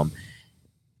game film.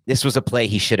 This was a play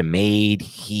he should have made.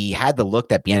 He had the look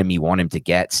that Bieniemy wanted him to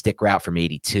get, stick route from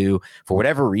 82. For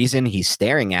whatever reason, he's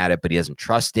staring at it, but he doesn't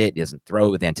trust it. He doesn't throw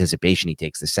it with anticipation. He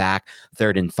takes the sack.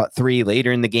 3rd and 3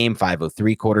 later in the game,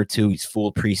 5:03, quarter 2. He's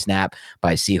fooled pre-snap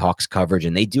by Seahawks coverage,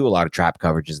 and they do a lot of trap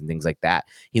coverages and things like that.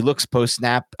 He looks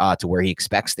post-snap to where he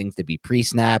expects things to be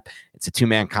pre-snap. It's a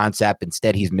two-man concept.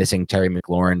 Instead, he's missing Terry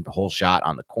McLaurin, the whole shot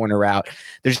on the corner route.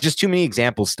 There's just too many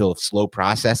examples still of slow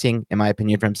processing, in my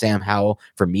opinion, from Sam Howell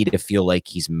for me to feel like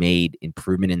he's made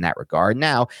improvement in that regard.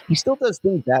 Now, he still does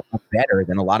things that are better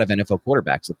than a lot of NFL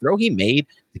quarterbacks. The throw he made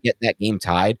to get that game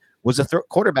tied was a throw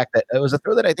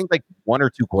that I think like 1 or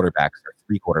 2 quarterbacks or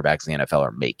 3 quarterbacks in the NFL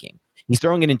are making. He's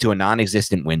throwing it into a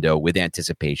non-existent window with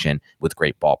anticipation, with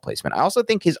great ball placement. I also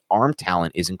think his arm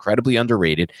talent is incredibly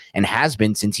underrated and has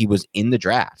been since he was in the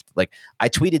draft. Like, I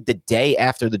tweeted the day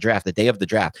after the draft, the day of the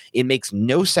draft. It makes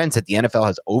no sense that the NFL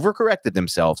has overcorrected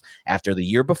themselves after the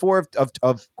year before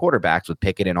of quarterbacks with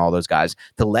Pickett and all those guys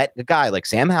to let a guy like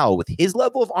Sam Howell with his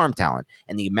level of arm talent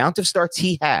and the amount of starts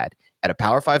he had at a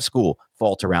Power 5 school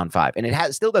fall to round 5. And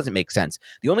it still doesn't make sense.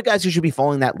 The only guys who should be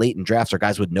falling that late in drafts are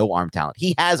guys with no arm talent.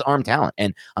 He has arm talent.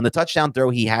 And on the touchdown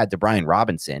throw he had to Brian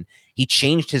Robinson, he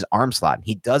changed his arm slot.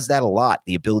 He does that a lot,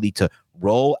 the ability to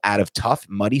roll out of tough,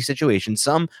 muddy situations.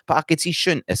 Some pockets he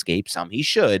shouldn't escape, some he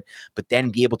should, but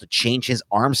then be able to change his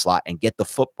arm slot and get the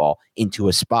football into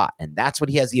a spot. And that's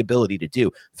what he has the ability to do.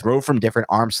 Throw from different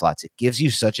arm slots. It gives you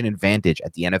such an advantage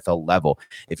at the NFL level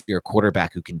if you're a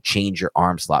quarterback who can change your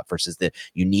arm slot versus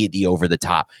you need the over the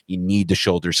top, you need the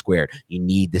shoulder squared, you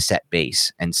need the set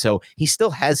base. And so he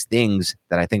still has things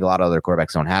that I think a lot of other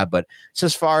quarterbacks don't have. But so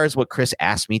as far as what Chris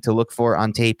asked me to look for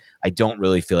on tape, I don't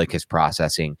really feel like his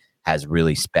processing has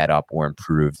really sped up or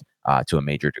improved to a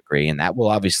major degree. And that will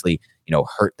obviously,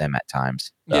 hurt them at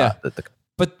times. Yeah.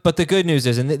 But the good news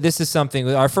is, and this is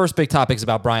something, our first big topic is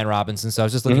about Brian Robinson. So I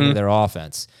was just looking at their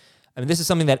offense. I mean, this is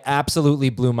something that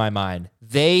absolutely blew my mind.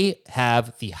 They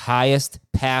have the highest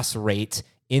pass rate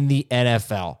in the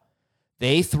NFL.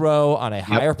 They throw on a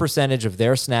higher percentage of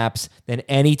their snaps than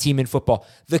any team in football.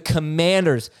 The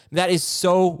Commanders, that is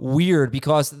so weird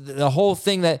because the whole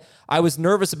thing that I was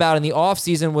nervous about in the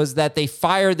offseason was that they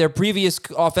fired their previous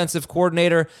offensive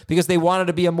coordinator because they wanted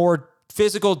to be a more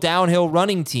physical downhill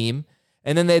running team.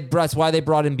 And then that's why they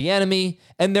brought in Bieniemy,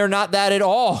 and they're not that at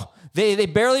all. They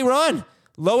barely run.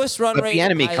 Lowest run rate.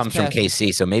 But Bieniemy comes from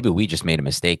KC, so maybe we just made a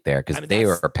mistake there because they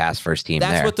were a pass first team.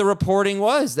 That's what the reporting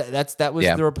was. That was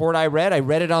the report I read. I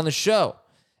read it on the show,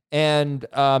 and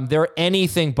they're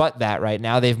anything but that right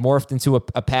now. They've morphed into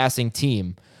a passing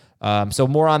team. So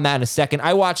more on that in a second.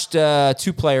 I watched 2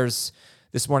 players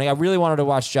this morning. I really wanted to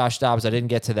watch Josh Dobbs. I didn't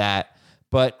get to that,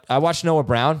 but I watched Noah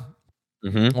Brown.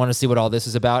 I want to see what all this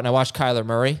is about, and I watched Kyler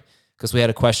Murray. Because we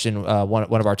had a question,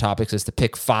 one of our topics is to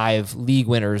pick 5 league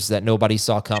winners that nobody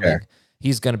saw coming. Sure.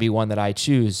 He's going to be one that I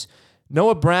choose.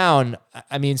 Noah Brown,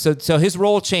 I mean, so his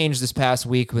role changed this past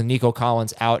week with Nico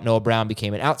Collins out. Noah Brown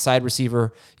became an outside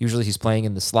receiver. Usually he's playing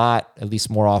in the slot, at least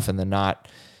more often than not.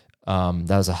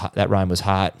 That rhyme was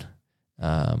hot.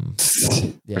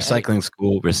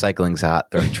 Recycling's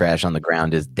hot. Throwing trash on the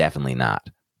ground is definitely not.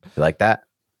 You like that?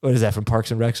 What is that, from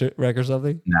Parks and Rec or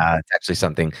something? Nah, it's actually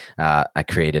something I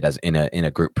created as in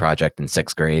a group project in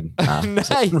 6th grade.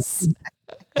 Nice.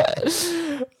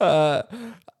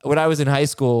 When I was in high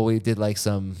school, we did like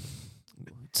some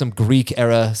Greek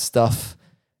era stuff,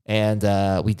 and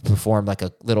we performed like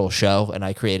a little show. And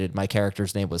I created, my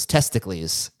character's name was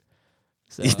Testicles.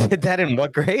 So, you did that in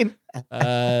what grade?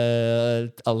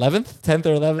 11th, 10th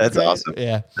or 11th. That's grade? awesome.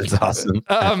 Yeah. That's awesome.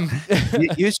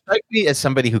 You strike me as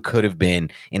somebody who could have been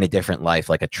in a different life,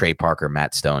 like a Trey Parker,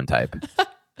 Matt Stone type.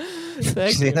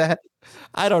 You see that?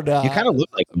 I don't know. You kind of look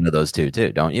like one of those two,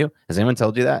 too, don't you? Has anyone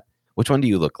told you that? Which one do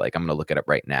you look like? I'm going to look it up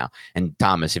right now. And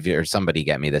Thomas, if you're somebody,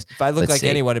 get me this. If I look like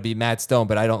anyone, it'd be Matt Stone,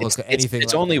 but I don't look anything.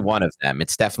 It's like only him. one of them.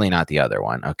 It's definitely not the other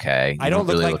one. Okay. I don't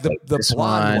look like the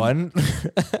blonde one.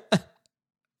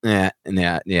 Yeah.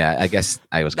 I guess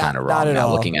I was kind of wrong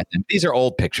now looking at them. These are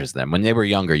old pictures of them. When they were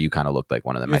younger, you kind of looked like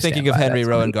one of them. You're thinking of Henry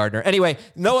Rowan Gardner. Anyway,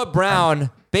 Noah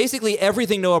Brown, basically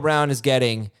everything Noah Brown is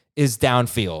getting is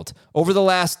downfield. Over the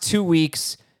last 2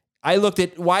 weeks, I looked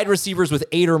at wide receivers with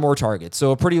 8 or more targets, so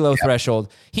a pretty low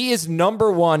threshold. He is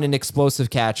number 1 in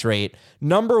explosive catch rate,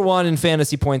 number 1 in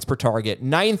fantasy points per target,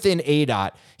 9th in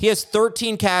ADOT. He has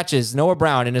 13 catches, Noah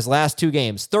Brown, in his last 2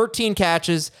 games. 13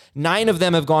 catches, 9 of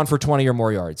them have gone for 20 or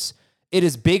more yards. It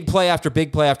is big play after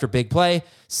big play after big play.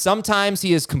 Sometimes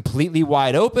he is completely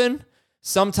wide open.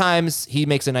 Sometimes he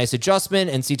makes a nice adjustment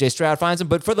and CJ Stroud finds him.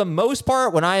 But for the most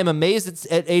part, when I am amazed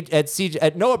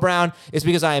at Noah Brown, it's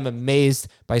because I am amazed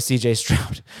by CJ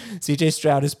Stroud. CJ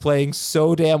Stroud is playing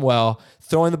so damn well,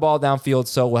 throwing the ball downfield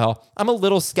so well. I'm a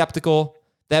little skeptical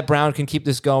that Brown can keep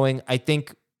this going. I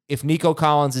think if Nico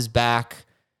Collins is back,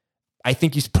 I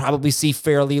think you probably see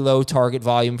fairly low target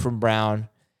volume from Brown.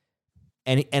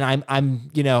 And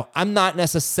I'm not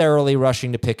necessarily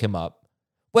rushing to pick him up.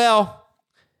 Well,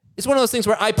 it's one of those things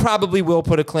where I probably will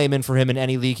put a claim in for him in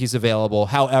any league he's available.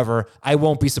 However, I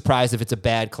won't be surprised if it's a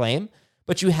bad claim,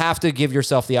 but you have to give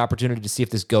yourself the opportunity to see if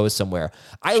this goes somewhere.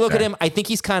 I look at him, I think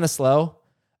he's kind of slow.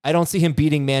 I don't see him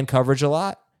beating man coverage a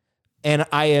lot. And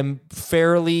I am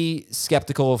fairly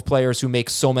skeptical of players who make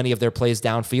so many of their plays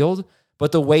downfield.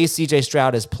 But the way CJ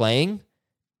Stroud is playing,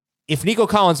 if Nico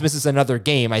Collins misses another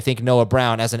game, I think Noah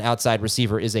Brown as an outside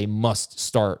receiver is a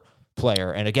must-start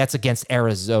player, and it gets against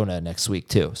Arizona next week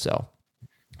too, so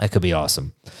that could be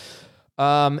awesome.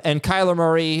 And Kyler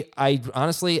Murray, I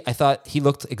thought he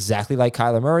looked exactly like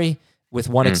Kyler Murray, with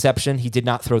one exception. He did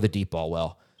not throw the deep ball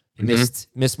well. He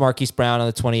missed Marquise Brown on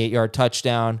the 28-yard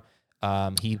touchdown.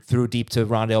 He threw deep to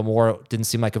Rondale Moore. Didn't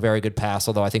seem like a very good pass,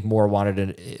 although I think Moore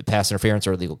wanted a pass interference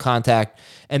or illegal contact.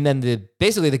 And then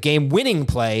the game-winning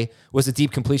play was a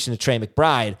deep completion to Trey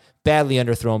McBride. Badly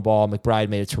underthrown ball. McBride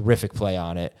made a terrific play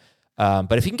on it.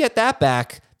 But if he can get that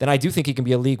back, then I do think he can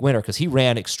be a league winner because he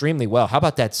ran extremely well. How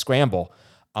about that scramble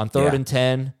on 3rd and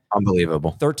 10?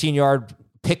 Unbelievable. 13-yard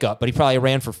pickup, but he probably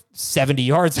ran for 70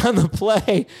 yards on the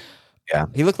play. Yeah.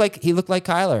 He looked like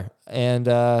Kyler. And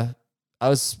I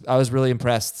was really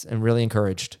impressed and really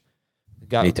encouraged.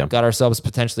 Got ourselves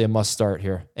potentially a must start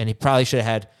here. And he probably could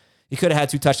have had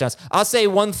 2 touchdowns. I'll say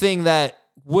one thing that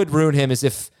would ruin him is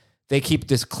if they keep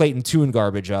this Clayton Tune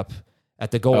garbage up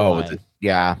at the goal line.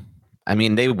 Yeah. I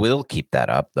mean, they will keep that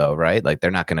up, though, right? Like,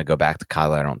 they're not going to go back to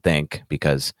Kyler, I don't think,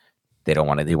 because they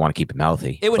want to keep him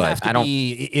healthy. It would have to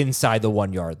be inside the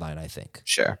 1 yard line, I think.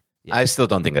 Sure. Yeah. I still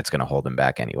don't think that's going to hold him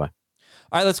back anyway.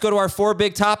 All right, let's go to our 4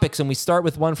 big topics, and we start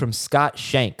with one from Scott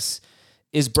Shanks.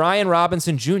 Is Brian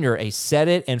Robinson Jr. a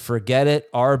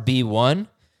set-it-and-forget-it RB1?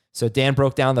 So Dan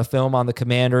broke down the film on the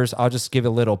Commanders. I'll just give a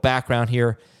little background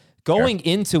here. Going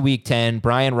into Week 10,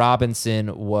 Brian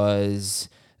Robinson was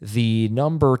the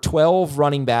number 12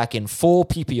 running back in full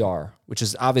PPR, which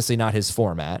is obviously not his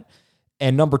format,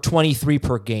 and number 23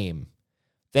 per game.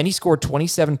 Then he scored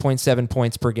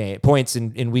 27.7 points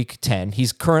in Week 10.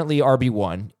 He's currently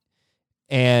RB1,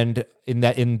 and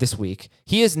in this week,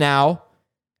 he is now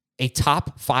a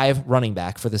top 5 running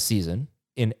back for the season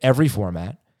in every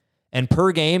format. And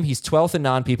per game, he's 12th in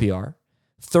non-PPR,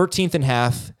 13th in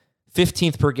half,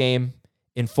 15th per game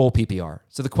in full PPR.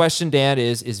 So the question, Dan,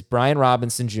 is Brian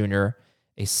Robinson Jr.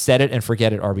 a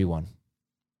set-it-and-forget-it RB1?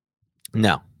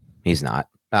 No, he's not.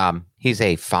 He's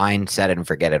a fine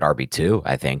set-it-and-forget-it RB2,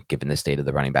 I think, given the state of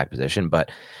the running back position.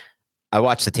 But I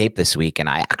watched the tape this week, and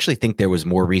I actually think there was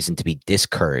more reason to be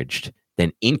discouraged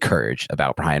than encouraged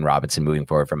about Brian Robinson moving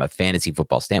forward from a fantasy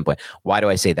football standpoint. Why do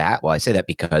I say that? Well, I say that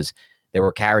because there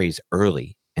were carries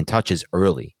early and touches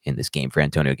early in this game for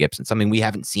Antonio Gibson, something we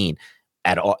haven't seen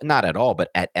at all, not at all, but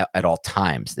at all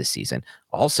times this season.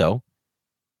 Also,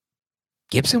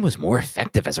 Gibson was more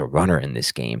effective as a runner in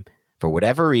this game. For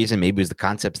whatever reason, maybe it was the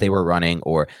concepts they were running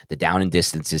or the down and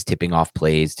distances tipping off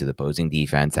plays to the opposing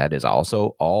defense. That is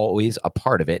also always a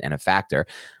part of it and a factor.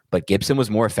 But Gibson was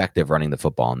more effective running the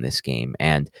football in this game.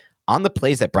 And on the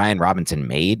plays that Brian Robinson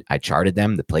made, I charted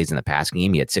them, the plays in the passing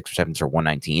game. He had 6 receptions for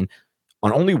 119.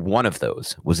 On only one of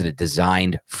those was it a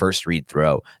designed first read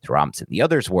throw to Robinson. The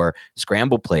others were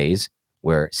scramble plays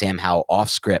where Sam Howell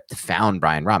off script found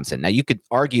Brian Robinson. Now, you could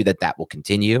argue that will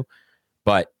continue,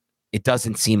 but it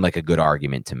doesn't seem like a good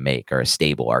argument to make or a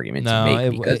stable argument to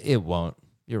make. No, it won't.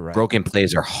 You're right. Broken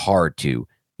plays are hard to,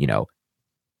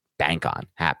 bank on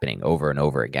happening over and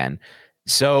over again.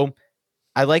 So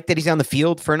I like that he's on the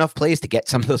field for enough plays to get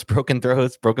some of those broken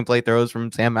play throws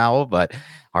from Sam Howell, but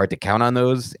hard to count on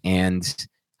those. And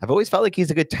I've always felt like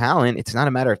he's a good talent. It's not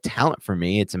a matter of talent for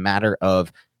me. It's a matter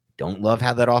of don't love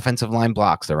how that offensive line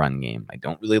blocks the run game. I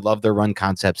don't really love their run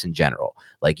concepts in general.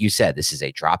 Like you said, this is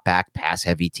a drop back, pass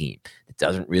heavy team that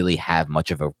doesn't really have much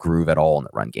of a groove at all in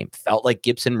the run game. Felt like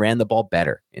Gibson ran the ball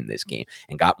better in this game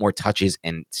and got more touches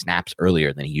and snaps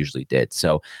earlier than he usually did.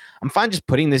 So I'm fine just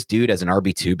putting this dude as an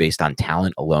RB2 based on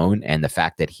talent alone and the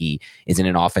fact that he is in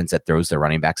an offense that throws their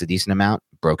running backs a decent amount,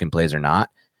 broken plays or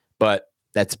not. But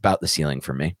that's about the ceiling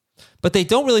for me. But they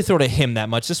don't really throw to him that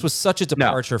much. This was such a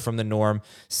departure from the norm.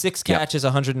 6 catches,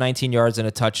 119 yards, and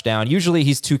a touchdown. Usually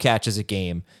he's 2 catches a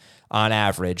game on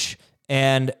average.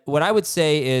 And what I would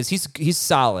say is he's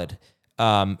solid.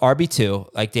 RB2,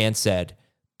 like Dan said.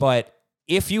 But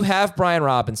if you have Brian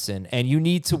Robinson and you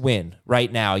need to win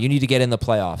right now, you need to get in the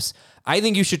playoffs, I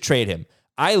think you should trade him.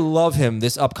 I love him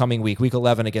this upcoming week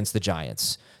 11 against the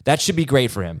Giants. That should be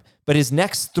great for him. But his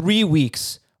next 3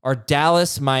 weeks are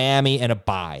Dallas, Miami, and a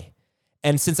bye.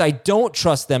 And since I don't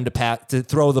trust them to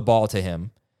throw the ball to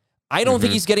him, I don't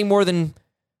think he's getting more than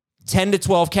 10 to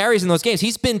 12 carries in those games.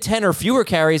 He's been 10 or fewer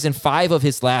carries in 5 of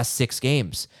his last 6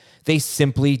 games. They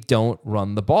simply don't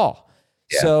run the ball.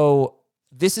 Yeah. So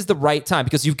this is the right time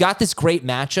because you've got this great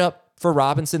matchup for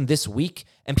Robinson this week,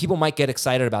 and people might get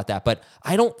excited about that. But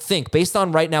I don't think, based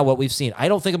on right now what we've seen, I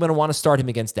don't think I'm going to want to start him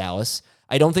against Dallas.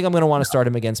 I don't think I'm going to want to start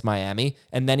him against Miami,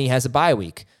 and then he has a bye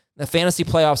week. The fantasy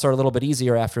playoffs are a little bit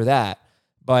easier after that,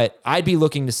 but I'd be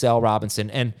looking to sell Robinson.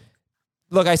 And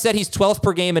look, I said he's 12th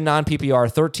per game in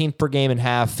non-PPR, 13th per game in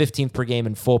half, 15th per game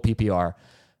in full PPR.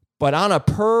 But on a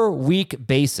per-week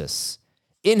basis,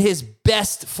 in his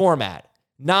best format,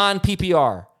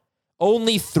 non-PPR,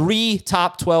 only 3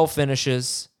 top 12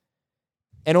 finishes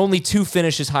and only 2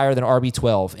 finishes higher than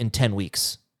RB12 in 10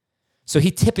 weeks. So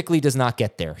he typically does not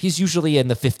get there. He's usually in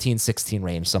the 15, 16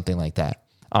 range, something like that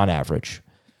on average.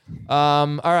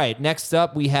 All right, next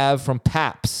up we have from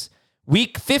Paps.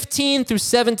 Week 15 through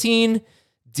 17,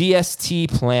 DST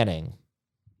planning.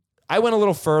 I went a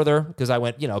little further because I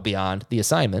went, beyond the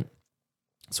assignment.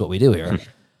 That's what we do here.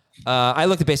 I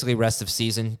looked at basically rest of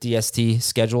season DST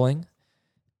scheduling.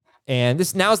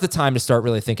 And now's the time to start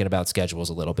really thinking about schedules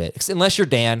a little bit. Unless you're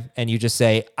Dan and you just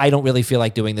say, I don't really feel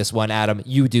like doing this one, Adam,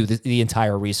 you do the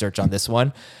entire research on this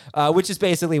one, which is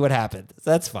basically what happened.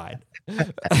 That's fine.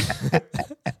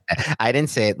 I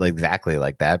didn't say it exactly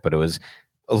like that, but it was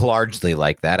largely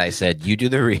like that. I said, you do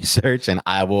the research and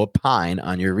I will opine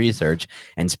on your research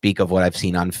and speak of what I've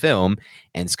seen on film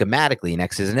and schematically and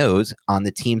X's and O's on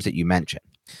the teams that you mentioned.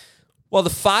 Well, the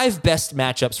 5 best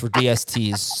matchups for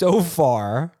DSTs so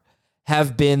far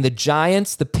have been the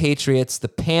Giants, the Patriots, the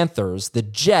Panthers, the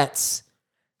Jets,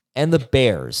 and the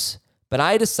Bears. But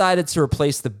I decided to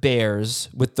replace the Bears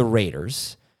with the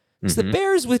Raiders. Because the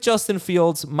Bears with Justin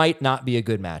Fields might not be a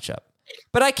good matchup.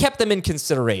 But I kept them in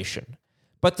consideration.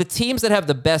 But the teams that have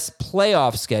the best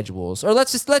playoff schedules, or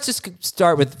let's just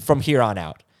start with from here on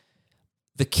out.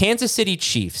 The Kansas City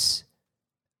Chiefs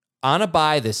on a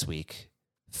bye this week.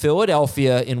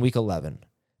 Philadelphia in week 11.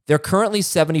 They're currently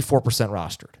 74%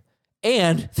 rostered.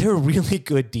 And they're a really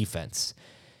good defense.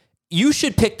 You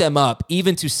should pick them up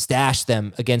even to stash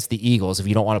them against the Eagles if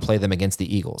you don't want to play them against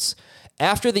the Eagles.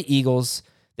 After the Eagles,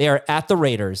 they are at the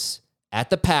Raiders, at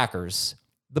the Packers,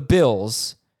 the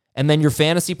Bills, and then your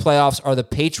fantasy playoffs are the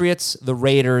Patriots, the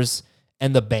Raiders,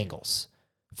 and the Bengals.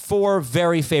 4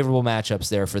 very favorable matchups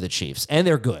there for the Chiefs, and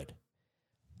they're good.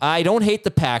 I don't hate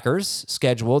the Packers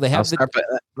schedule. They have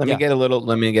let me get a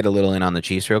little in on the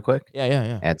Chiefs real quick.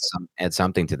 Yeah. Add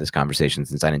something to this conversation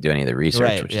since I didn't do any of the research.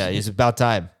 Right. Yeah, it's about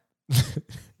time.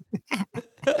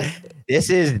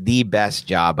 This is the best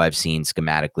job I've seen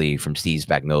schematically from Steve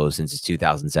Spagnuolo since his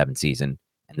 2007 season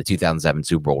and the 2007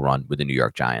 Super Bowl run with the New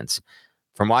York Giants.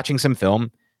 From watching some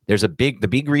film, the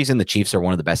big reason the Chiefs are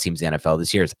one of the best teams in the NFL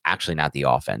this year is actually not the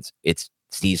offense. It's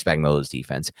Steve Spagnuolo's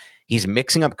defense. He's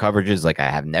mixing up coverages like I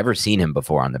have never seen him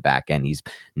before on the back end. He's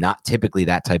not typically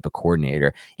that type of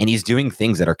coordinator, and he's doing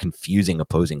things that are confusing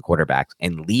opposing quarterbacks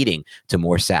and leading to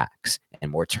more sacks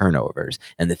and more turnovers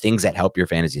and the things that help your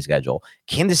fantasy schedule.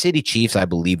 Kansas City Chiefs, I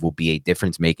believe, will be a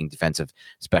difference-making defensive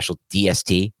special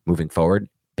DST moving forward.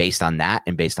 Based on that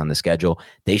and based on the schedule,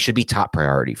 they should be top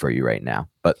priority for you right now.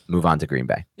 But move on to Green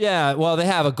Bay. Yeah, well, they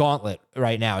have a gauntlet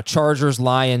right now. Chargers,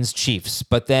 Lions, Chiefs.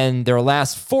 But then their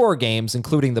last 4 games,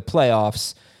 including the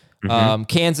playoffs, after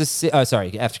Kansas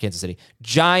City.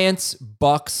 Giants,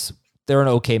 Bucks, they're an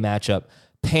okay matchup.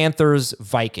 Panthers,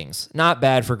 Vikings. Not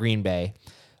bad for Green Bay.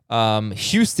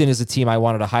 Houston is a team I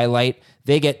wanted to highlight.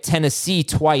 They get Tennessee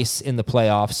twice in the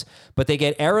playoffs, but they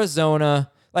get Arizona.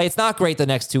 It's not great the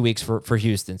next 2 weeks for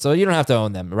Houston, so you don't have to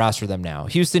own them, roster them now.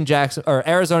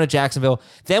 Arizona, Jacksonville.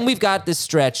 Then we've got this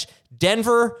stretch: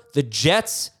 Denver, the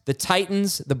Jets, the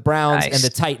Titans, the Browns, and the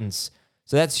Titans.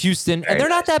 So that's Houston, and they're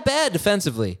not that bad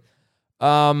defensively.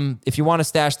 If you want to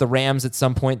stash the Rams at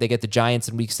some point, they get the Giants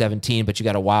in week 17, but you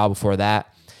got a while before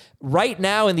that. Right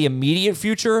now, in the immediate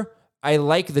future, I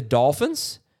like the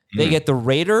Dolphins. They get the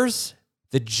Raiders,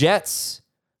 the Jets,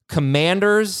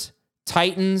 Commanders,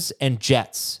 Titans, and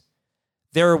Jets.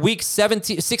 Their week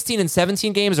 16 and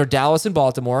 17 games are Dallas and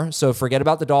Baltimore, so forget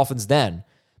about the Dolphins then.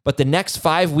 But the next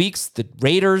 5 weeks, the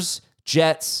Raiders,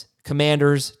 Jets,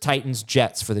 Commanders, Titans,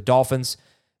 Jets for the Dolphins.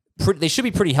 They should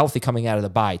be pretty healthy coming out of the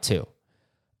bye, too.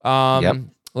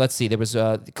 let's see. There was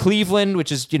Cleveland,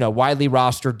 which is widely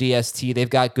rostered DST. They've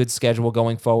got good schedule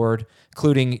going forward,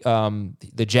 including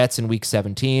the Jets in Week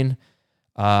 17.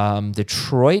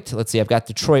 Detroit. Let's see. I've got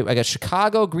Detroit. I got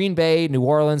Chicago, Green Bay, New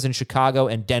Orleans, and Chicago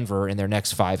and Denver in their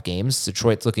next 5 games.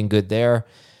 Detroit's looking good there.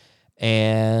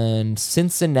 And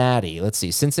Cincinnati. Let's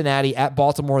see. Cincinnati at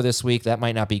Baltimore this week. That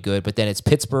might not be good, but then it's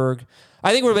Pittsburgh.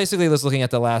 I think we're basically just looking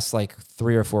at the last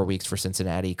 3 or 4 weeks for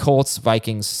Cincinnati. Colts,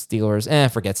 Vikings,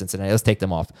 Steelers. Forget Cincinnati. Let's take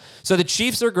them off. So the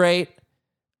Chiefs are great.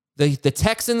 The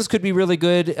Texans could be really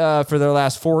good for their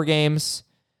last 4 games.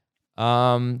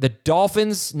 The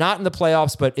Dolphins, not in the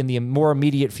playoffs, but in the more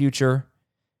immediate future.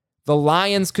 The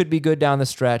Lions could be good down the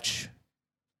stretch.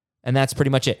 And that's pretty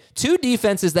much it. 2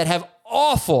 defenses that have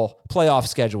awful playoff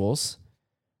schedules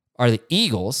are the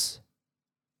Eagles.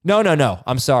 No.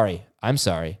 I'm sorry.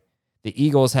 The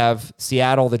Eagles have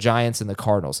Seattle, the Giants, and the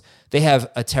Cardinals. They have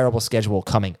a terrible schedule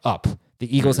coming up.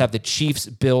 The Eagles have the Chiefs,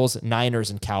 Bills, Niners,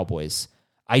 and Cowboys.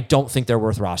 I don't think they're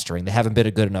worth rostering. They haven't been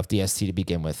a good enough DST to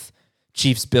begin with.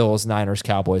 Chiefs, Bills, Niners,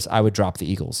 Cowboys. I would drop the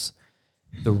Eagles.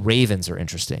 The Ravens are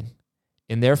interesting.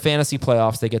 In their fantasy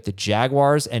playoffs, they get the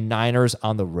Jaguars and Niners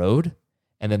on the road,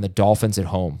 and then the Dolphins at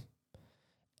home.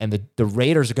 And the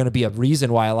Raiders are going to be a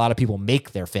reason why a lot of people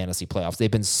make their fantasy playoffs. They've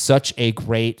been such a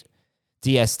great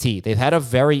DST. They've had a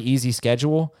very easy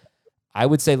schedule. I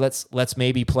would say let's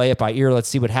maybe play it by ear. Let's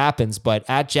see what happens. But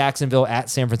at Jacksonville,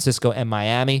 at San Francisco, and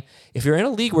Miami, if you're in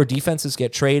a league where defenses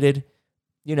get traded,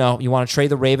 you want to trade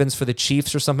the Ravens for the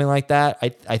Chiefs or something like that,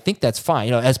 I think that's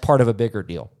fine, as part of a bigger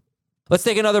deal. Let's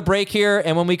take another break here.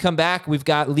 And when we come back, we've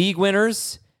got league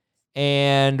winners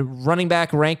and running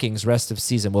back rankings rest of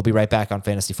season. We'll be right back on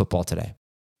Fantasy Football Today.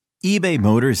 eBay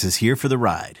Motors is here for the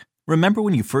ride. Remember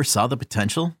when you first saw the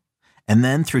potential? And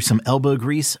then through some elbow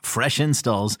grease, fresh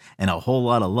installs, and a whole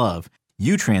lot of love,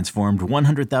 you transformed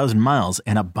 100,000 miles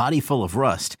and a body full of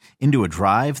rust into a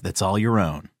drive that's all your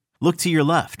own. Look to your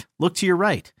left. Look to your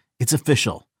right. It's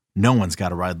official. No one's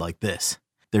got a ride like this.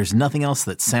 There's nothing else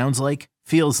that sounds like,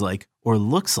 feels like, or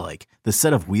looks like the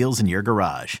set of wheels in your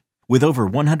garage. With over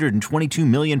 122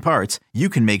 million parts, you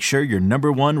can make sure your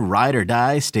number one ride or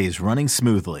die stays running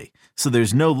smoothly. So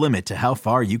there's no limit to how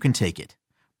far you can take it.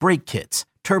 Brake kits,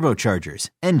 turbochargers,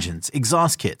 engines,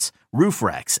 exhaust kits, roof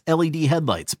racks, LED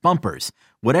headlights, bumpers,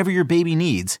 whatever your baby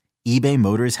needs, eBay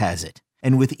Motors has it.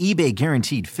 And with eBay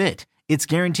Guaranteed Fit, it's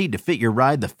guaranteed to fit your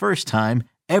ride the first time,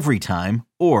 every time,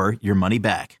 or your money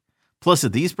back. Plus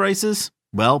at these prices,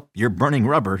 well, you're burning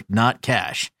rubber, not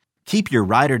cash. Keep your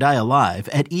ride or die alive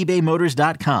at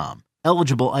ebaymotors.com.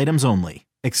 Eligible items only.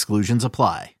 Exclusions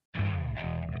apply.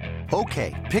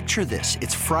 Okay, picture this.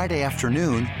 It's Friday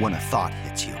afternoon when a thought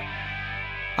hits you.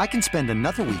 I can spend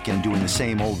another weekend doing the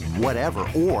same old whatever,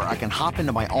 or I can hop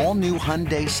into my all-new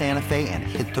Hyundai Santa Fe and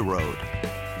hit the road.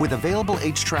 With available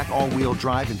H-Track all-wheel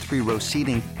drive and 3-row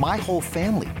seating, my whole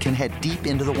family can head deep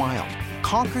into the wild.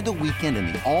 Conquer the weekend in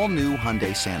the all-new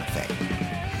Hyundai Santa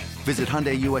Fe. Visit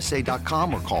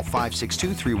HyundaiUSA.com or call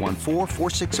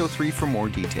 562-314-4603 for more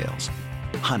details.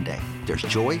 Hyundai, there's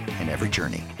joy in every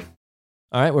journey.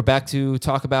 All right, we're back to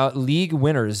talk about league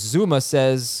winners. Zuma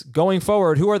says, going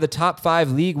forward, who are the top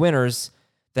 5 league winners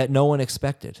that no one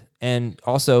expected? And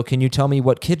also, can you tell me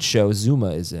what kids show Zuma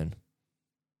is in?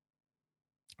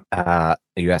 Are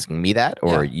you asking me that,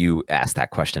 or you asked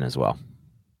that question as well?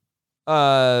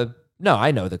 No,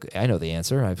 I know the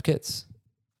answer. I have kids.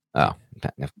 Oh,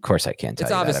 of course I can't tell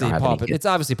it's you obviously that. It's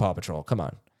obviously Paw Patrol. Come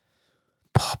on.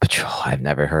 Paw Patrol. I've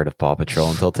never heard of Paw Patrol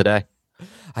until today.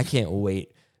 I can't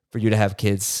wait for you to have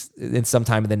kids in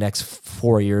sometime in the next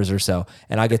 4 years or so,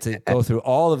 and I get to go through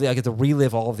I get to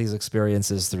relive all of these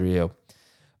experiences through you.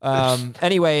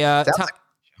 Anyway,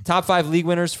 top 5 league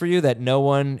winners for you that no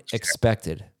one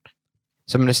expected.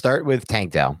 So I'm going to start with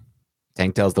Tank Dell.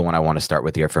 Tank Dell's the one I want to start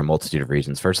with here for a multitude of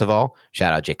reasons. First of all,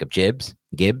 shout out Jacob Gibbs.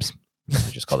 I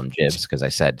just called him Jibs because I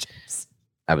said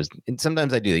and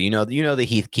sometimes I do. You know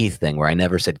the Keith thing where I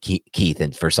never said Keith,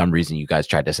 and for some reason you guys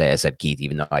tried to say I said Keith,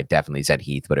 even though I definitely said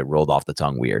Heath, but it rolled off the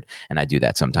tongue weird, and I do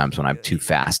that sometimes when I'm too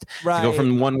fast to go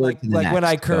from one word to the next. Like when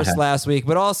I cursed last week,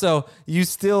 but also you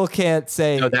still can't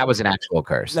say. No, that was an actual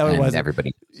curse. No, it wasn't.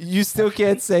 Everybody. You still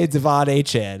can't say Devon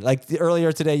Achan. Like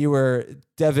earlier today, you were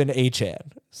Devin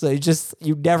Achan. So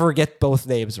you never get both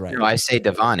names right. No, I say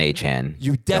Devon Achan.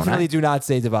 You definitely do not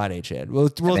say Devon Achan. We'll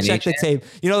check the tape.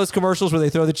 You know those commercials where they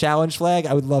throw the challenge flag?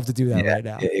 I would love to do that right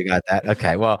now. You got that?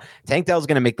 Okay. Well, Tank Dell's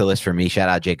going to make the list for me. Shout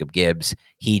out Jacob Gibbs.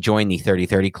 He joined the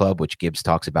 30-30 club, which Gibbs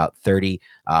talks about,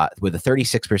 with a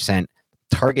 36%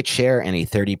 target share and a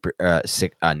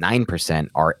 9%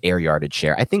 are air yardage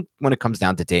share. I think when it comes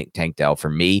down to Tank Dell, for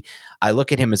me, I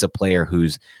look at him as a player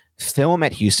who's Film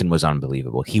at Houston was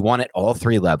unbelievable. He won at all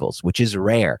three levels, which is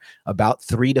rare. About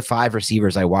 3 to 5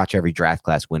 receivers I watch every draft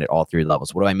class win at all three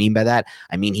levels. What do I mean by that?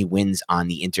 I mean he wins on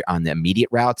the immediate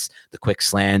routes, the quick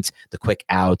slants, the quick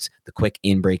outs, the quick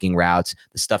in-breaking routes,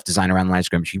 the stuff designed around the line of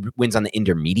scrimmage. He wins on the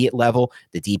intermediate level,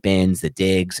 the deep ins, the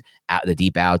digs, the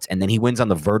deep outs, and then he wins on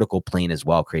the vertical plane as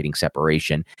well, creating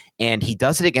separation. And he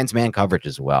does it against man coverage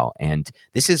as well. And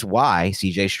this is why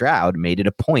CJ Stroud made it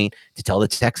a point to tell the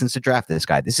Texans to draft this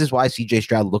guy. This is why CJ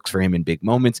Stroud looks for him in big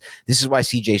moments. This is why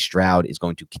CJ Stroud is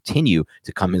going to continue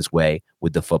to come his way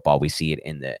with the football. We see it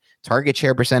in the target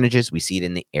share percentages. We see it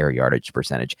in the air yardage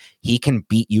percentage. He can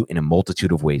beat you in a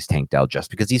multitude of ways, Tank Dell. Just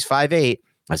because he's 5'8",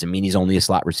 doesn't mean he's only a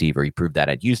slot receiver. He proved that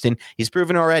at Houston. He's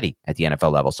proven already at the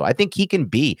NFL level. So I think he can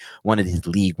be one of these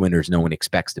league winners no one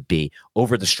expects to be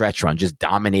over the stretch run, just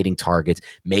dominating targets,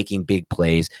 making big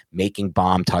plays, making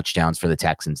bomb touchdowns for the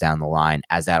Texans down the line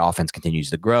as that offense continues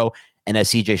to grow and as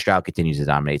CJ Stroud continues to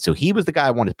dominate. So he was the guy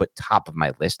I wanted to put top of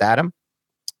my list, Adam.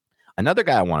 Another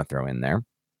guy I want to throw in there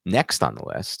next on the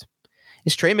list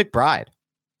is Trey McBride.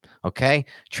 Okay,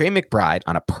 Trey McBride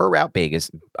on a per route basis,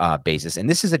 and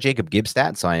this is a Jacob Gibbs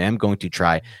stat, so I am going to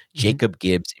try Jacob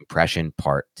Gibbs impression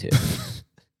part 2.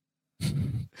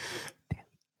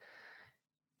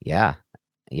 Yeah,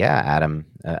 Adam,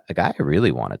 a guy I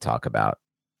really want to talk about,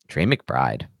 Trey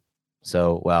McBride.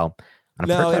 So, well,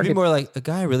 no, it'd be more like a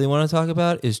guy I really want to talk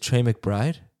about is Trey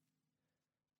McBride.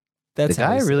 That's the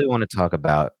guy I really want to talk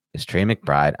about is Trey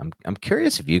McBride. I'm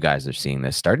curious if you guys are seeing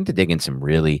this, starting to dig in some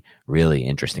really, really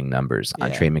interesting numbers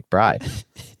on Trey McBride.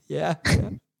 Yeah.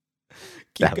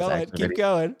 Keep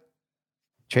going.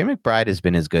 Trey McBride has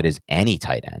been as good as any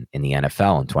tight end in the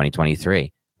NFL in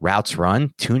 2023. Routes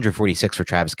run, 246 for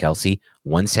Travis Kelce,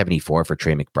 174 for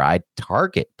Trey McBride.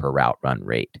 Target per route run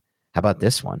rate. How about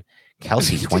this one?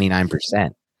 Kelce,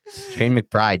 29%. Trey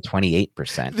McBride,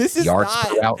 28%. This is yards not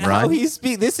per route how run.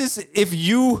 This is if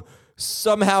you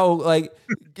somehow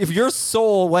if your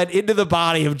soul went into the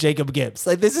body of Jacob Gibbs.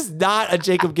 Like, this is not a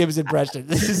Jacob Gibbs impression.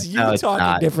 This is you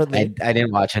talking differently. I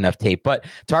didn't watch enough tape, but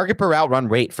target per route run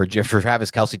rate for Travis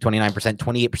Kelce, 29%,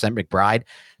 28% McBride.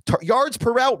 Yards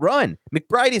per route run.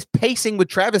 McBride is pacing with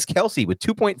Travis Kelce with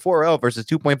 2.40 versus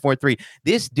 2.43.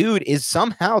 This dude is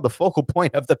somehow the focal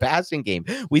point of the passing game.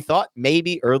 We thought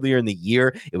maybe earlier in the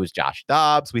year it was Josh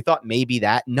Dobbs. We thought maybe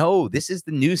that. No, this is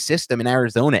the new system in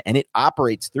Arizona, and it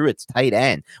operates through its tight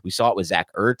end. We saw it with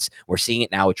Zach Ertz. We're seeing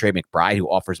it now with Trey McBride, who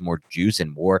offers more juice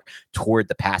and more toward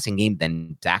the passing game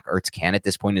than Zach Ertz can at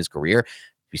this point in his career.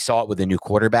 We saw it with a new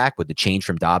quarterback with the change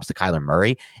from Dobbs to Kyler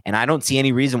Murray, and I don't see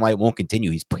any reason why it won't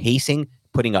continue. He's pacing,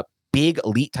 putting up big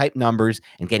elite type numbers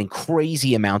and getting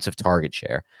crazy amounts of target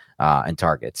share and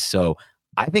targets. So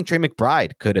I think Trey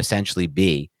McBride could essentially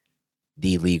be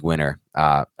the league winner,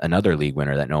 another league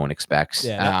winner that no one expects.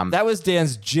 Yeah, that was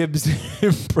Dan's Gibbs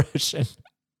impression.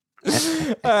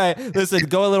 All right, listen,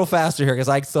 go a little faster here because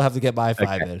I still have to get my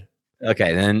 5 in.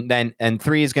 Okay, then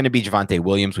 3 is going to be Javonte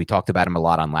Williams. We talked about him a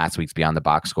lot on last week's Beyond the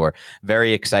Box Score.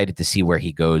 Very excited to see where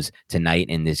he goes tonight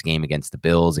in this game against the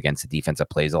Bills, against the defense that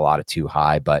plays a lot of too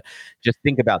high. But just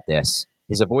think about this.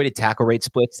 His avoided tackle rate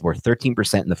splits were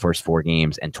 13% in the first 4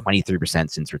 games and 23%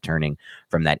 since returning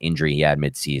from that injury he had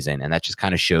midseason. And that just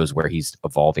kind of shows where he's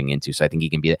evolving into. So I think he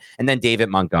can be it. And then David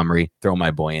Montgomery, throw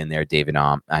my boy in there. David,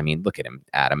 I mean, look at him,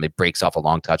 Adam. It breaks off a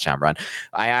long touchdown run.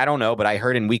 I don't know, but I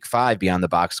heard in week 5 Beyond the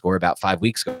Box Score about 5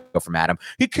 weeks ago from Adam,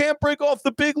 he can't break off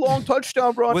the big long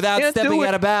touchdown run without stepping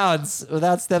out of bounds.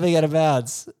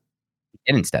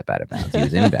 He didn't step out of bounds. He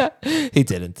was in bounds. He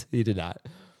didn't. He did not.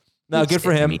 No, good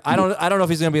for him. I don't know if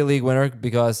he's going to be a league winner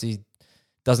because he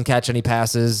doesn't catch any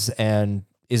passes and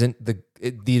isn't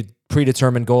the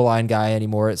predetermined goal line guy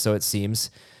anymore, so it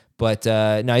seems. But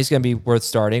no, he's going to be worth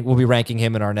starting. We'll be ranking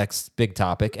him in our next big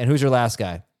topic. And who's your last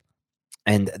guy?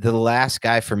 And the last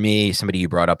guy for me, somebody you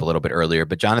brought up a little bit earlier,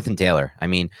 but Jonathan Taylor. I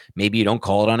mean, maybe you don't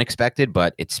call it unexpected,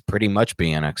 but it's pretty much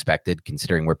being unexpected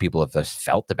considering where people have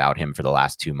felt about him for the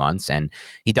last 2 months. And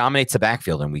he dominates the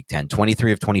backfield in week 10,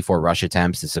 23 of 24 rush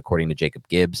attempts. This is according to Jacob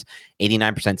Gibbs,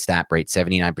 89% snap rate,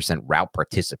 79% route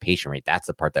participation rate. That's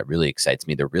the part that really excites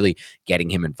me. They're really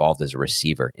getting him involved as a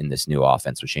receiver in this new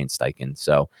offense with Shane Steichen.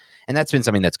 So, and that's been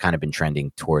something that's kind of been trending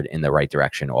toward in the right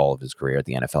direction all of his career at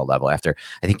the NFL level. After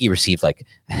I think he received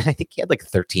I think he had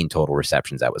 13 total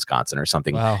receptions at Wisconsin or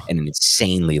something. Wow. And an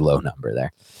insanely low number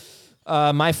there.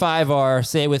 My 5 are,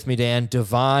 say it with me, Dan,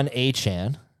 Devon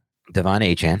Achane.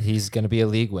 He's going to be a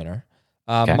league winner.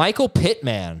 Okay. Michael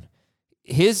Pittman,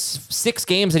 his 6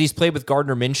 games that he's played with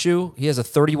Gardner Minshew, he has a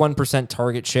 31%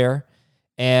 target share.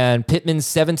 And Pittman's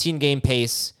 17-game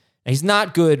pace, and he's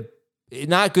not good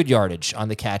Not good yardage on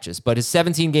the catches, but his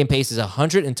 17-game pace is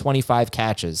 125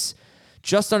 catches,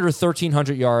 just under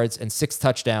 1,300 yards and 6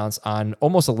 touchdowns on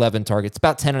almost 11 targets,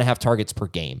 about 10.5 targets per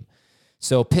game.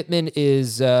 So Pittman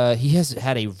he has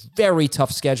had a very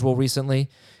tough schedule recently.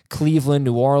 Cleveland,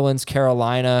 New Orleans,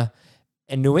 Carolina,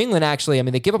 and New England, actually. I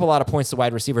mean, they give up a lot of points to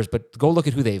wide receivers, but go look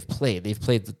at who they've played. They've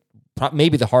played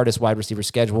maybe the hardest wide receiver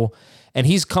schedule, and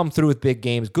he's come through with big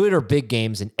games, good or big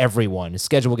games in every one. His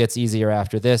schedule gets easier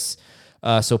after this.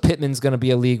 So Pittman's going to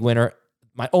be a league winner.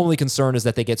 My only concern is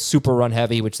that they get super run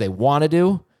heavy, which they want to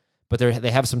do, but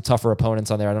they have some tougher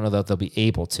opponents on there. I don't know that they'll be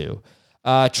able to.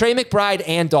 Trey McBride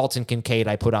and Dalton Kincaid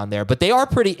I put on there, but they are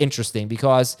pretty interesting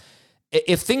because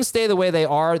if things stay the way they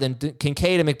are, then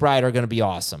Kincaid and McBride are going to be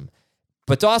awesome.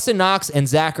 But Dawson Knox and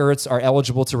Zach Ertz are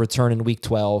eligible to return in Week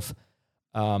 12.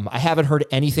 I haven't heard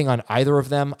anything on either of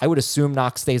them. I would assume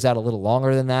Knox stays out a little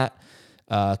longer than that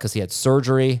because he had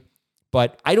surgery.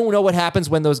 But I don't know what happens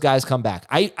when those guys come back.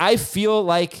 I feel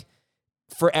like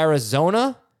for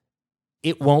Arizona,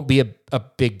 it won't be a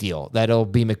big deal. That'll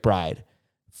be McBride.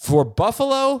 For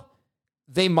Buffalo,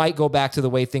 they might go back to the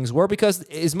way things were because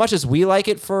as much as we like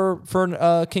it for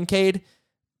Kincaid,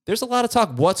 there's a lot of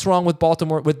talk. What's wrong with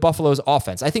Buffalo's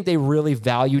offense? I think they really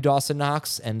value Dawson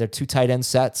Knox and their 2 tight end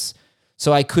sets.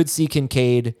 So I could see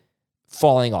Kincaid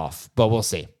falling off, but we'll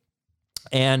see.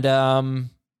 And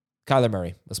Kyler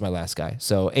Murray was my last guy.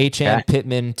 So Achane,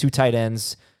 Pittman, 2 tight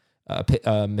ends,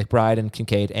 McBride and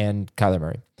Kincaid, and Kyler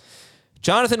Murray.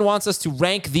 Jonathan wants us to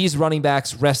rank these running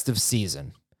backs rest of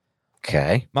season.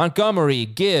 Okay. Montgomery,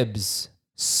 Gibbs,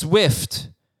 Swift,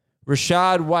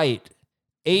 Rashad White,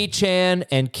 Achane,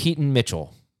 and Keaton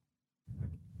Mitchell.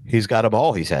 He's got them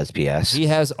all, he says, PS. He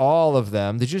has all of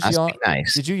them. Did you yawn?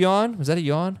 Nice. Did you yawn? Was that a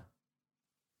yawn?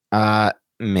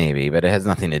 Maybe, but it has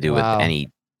nothing to do with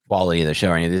any quality of the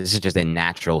show or anything. This is just a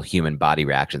natural human body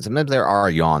reaction. Sometimes there are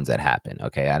yawns that happen.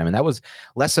 Okay, Adam, and that was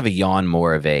less of a yawn,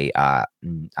 more of a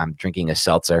I'm drinking a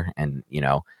seltzer and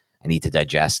I need to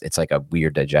digest. It's like a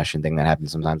weird digestion thing that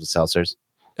happens sometimes with seltzers.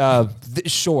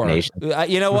 Sure.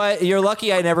 You know what? You're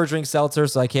lucky I never drink seltzer,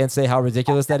 so I can't say how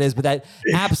ridiculous that is, but that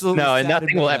absolutely no, and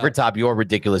nothing will ever top your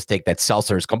ridiculous take that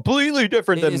seltzer is completely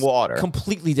different than water.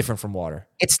 Completely different from water.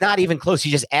 It's not even close.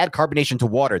 You just add carbonation to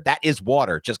water. That is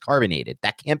water, just carbonated.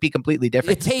 That can't be completely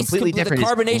different. It tastes completely different.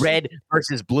 Carbonation is red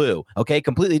versus blue. Okay,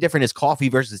 completely different is coffee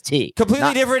versus tea.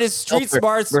 Completely different is street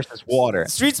smarts versus water.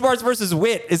 Street smarts versus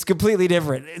wit is completely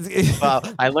different. Well,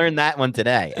 I learned that one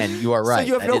today, and you are right.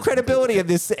 So you have no credibility in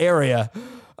this area.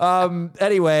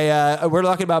 Anyway, we're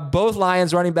talking about both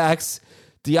Lions running backs,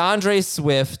 DeAndre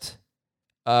Swift,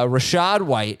 Rashad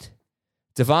White,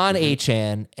 Devon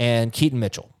Achane, and Keaton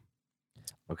Mitchell.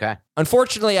 Okay.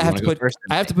 Unfortunately, I have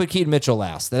to put Keaton Mitchell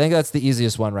last. I think that's the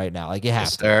easiest one right now. Like you have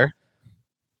to. Sir.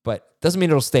 But doesn't mean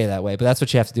it'll stay that way. But that's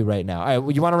what you have to do right now. All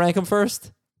right, you want to rank them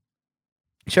first?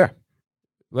 Sure.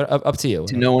 Up to you.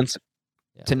 To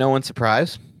no one's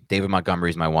surprise, David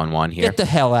Montgomery's my 1-1 here. Get the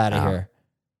hell out of here.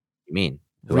 You mean?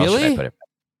 Really?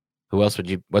 Who else would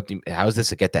you? How is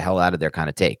this a get the hell out of there kind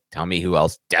of take? Tell me who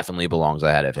else definitely belongs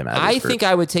ahead of him. I think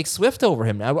I would take Swift over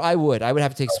him. I would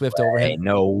have to take Swift over him.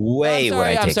 No way.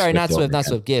 I'm sorry, not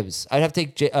Swift. Gibbs. I'd have to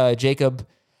take Jacob.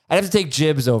 I'd have to take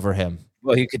Gibbs over him.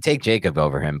 Well, you could take Jacob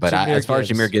over him, but as far as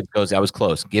Jahmyr Gibbs goes, I was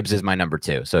close. Gibbs is my number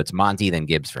 2, so it's Monty then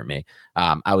Gibbs for me.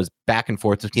 I was back and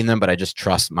forth between them, but I just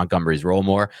trust Montgomery's role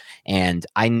more, and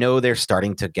I know they're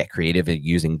starting to get creative at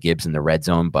using Gibbs in the red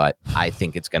zone, but I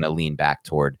think it's going to lean back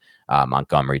toward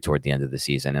Montgomery toward the end of the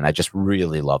season, and I just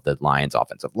really love the Lions'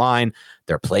 offensive line,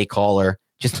 their play caller.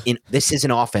 This is an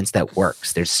offense that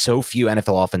works. There's so few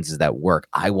NFL offenses that work.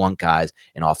 I want guys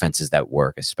in offenses that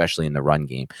work, especially in the run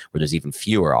game, where there's even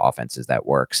fewer offenses that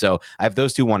work. So I have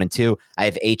those 2, 1 and 2. I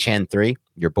have Achane 3,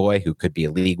 your boy, who could be a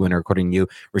league winner according to you.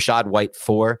 Rashad White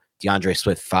 4, DeAndre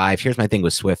Swift 5. Here's my thing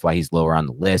with Swift, why he's lower on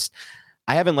the list.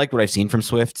 I haven't liked what I've seen from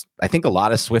Swift. I think a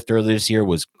lot of Swift earlier this year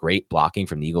was great blocking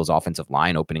from the Eagles' offensive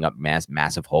line, opening up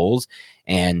massive holes,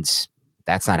 and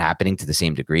that's not happening to the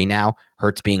same degree now.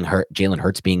 Hurts being hurt, Jalen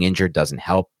Hurts being injured doesn't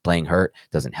help. Playing hurt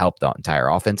doesn't help the entire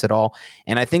offense at all.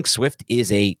 And I think Swift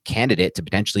is a candidate to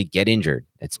potentially get injured.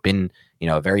 It's been,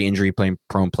 a very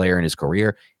injury-prone player in his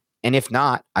career. And if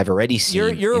not, I've already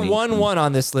seen... Your 1-1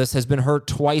 on this list has been hurt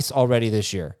twice already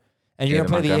this year. And you're going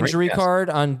to play the injury card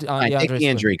on Fine, take the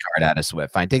injury card out of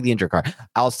Swift. Fine, take the injury card.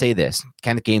 I'll say this.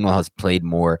 Kenneth Gainwell has played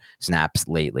more snaps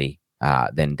lately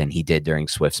than he did during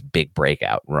Swift's big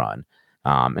breakout run.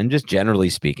 And just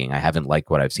generally speaking, I haven't liked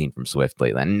what I've seen from Swift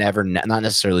lately. I'm not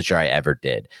necessarily sure I ever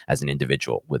did as an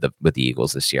individual with the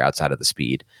Eagles this year outside of the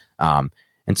speed. And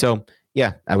so,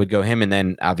 yeah, I would go him. And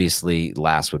then obviously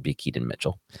last would be Keaton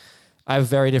Mitchell. I have a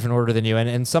very different order than you,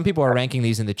 and some people are ranking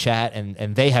these in the chat,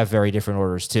 and they have very different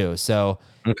orders too. So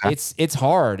it's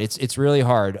hard. It's really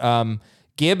hard.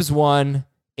 Gibbs 1,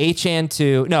 Achane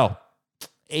 2. No,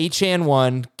 Achane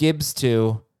 1, Gibbs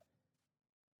 2.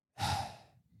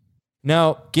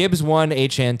 No, Gibbs 1,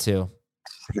 Achane 2.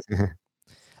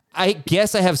 I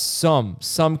guess I have some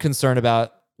concern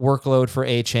about workload for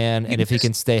Achane and if he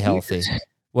can stay healthy.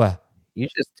 What? You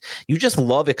just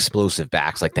love explosive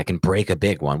backs like that can break a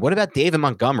big one. What about David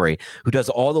Montgomery, who does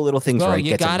all the little things right?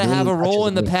 You got to have a role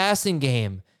in the passing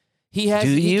game.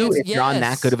 If you're on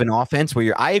that good of an offense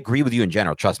where I agree with you in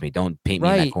general. Trust me, don't paint me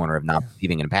in that corner of not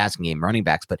believing in a passing game, running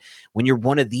backs. But when you're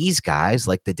one of these guys,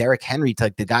 like the Derrick Henry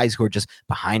type, the guys who are just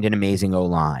behind an amazing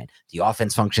O-line, the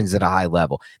offense functions at a high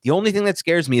level. The only thing that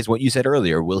scares me is what you said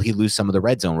earlier. Will he lose some of the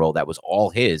red zone role that was all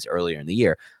his earlier in the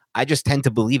year? I just tend to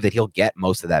believe that he'll get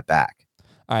most of that back.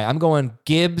 All right, I'm going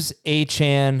Gibbs,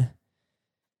 Achane.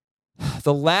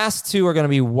 The last two are going to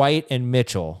be White and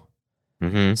Mitchell.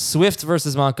 Mm-hmm. Swift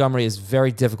versus Montgomery is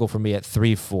very difficult for me at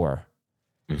 3-4.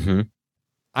 Mm-hmm.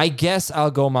 I guess I'll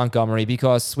go Montgomery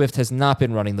because Swift has not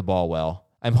been running the ball well.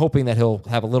 I'm hoping that he'll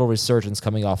have a little resurgence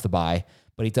coming off the bye,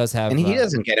 but he does have... And he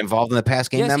doesn't get involved in the pass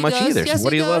game that much either. Yes, so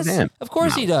what do you love him? Of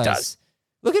course he does.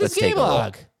 Look at his game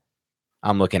log.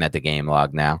 I'm looking at the game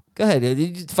log now. Go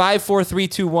ahead. 5, 4, 3,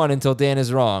 2, 1 until Dan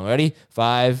is wrong. Ready?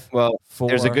 5, 4.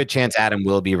 There's a good chance Adam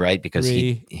will be right because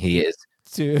 3, he is.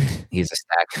 2. He's a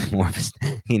stack more.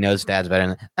 He knows stats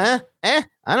better than.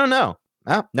 I don't know.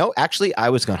 No, actually, I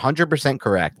was 100%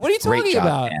 correct. What are you talking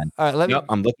about? Man. All right,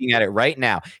 I'm looking at it right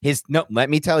now. Let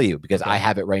me tell you because I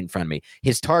have it right in front of me.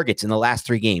 His targets in the last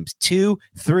 3 games: 2,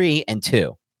 3, and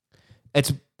 2.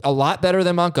 It's a lot better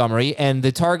than Montgomery, and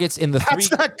the targets in the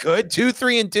That's not good. 2,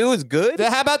 3, and 2 is good.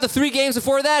 How about the 3 games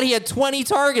before that? He had 20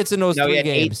 targets in those 3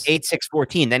 games. 8, 6,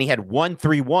 14. Then he had 1,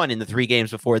 3, 1 in the 3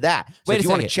 games before that. So Wait if a you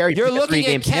want to second. cherry You're pick a looking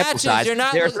 3-game at sample catches. size,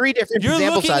 there are 3 different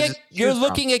sample sizes. You're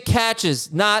looking at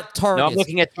catches, not targets. No, I'm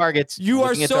looking at targets. You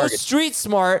are so street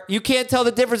smart. You can't tell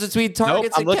the difference between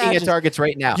targets and catches. I'm looking at targets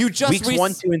right now. You just weeks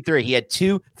 1, 2, and 3. He had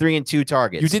 2, 3, and 2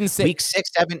 targets. You didn't say week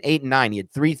 6, 7, 8, and 9. He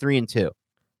had 3, 3, and 2.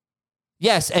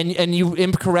 Yes, and you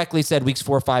incorrectly said weeks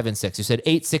 4, 5, and 6. You said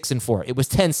 8, 6, and 4. It was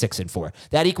 10, 6, and 4.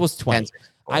 That equals 20. 10, 6,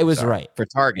 4, I was right. For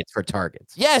targets.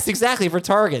 Yes, exactly, for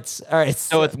targets. All right.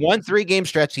 So with 1 3-game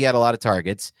stretch, he had a lot of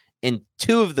targets. In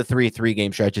 2 of the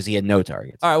 3-3-game stretches, he had no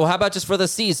targets. All right, well, how about just for the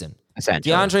season?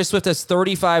 Essentially. DeAndre Swift has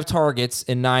 35 targets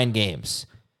in 9 games.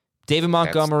 David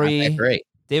Montgomery. That's not that great.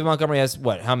 David Montgomery has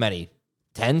what? How many?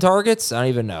 10 targets? I don't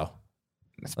even know.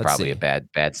 That's probably a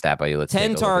bad stat by you.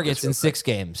 10 targets in 6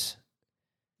 games.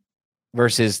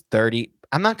 Versus 30.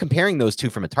 I'm not comparing those two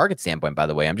from a target standpoint, by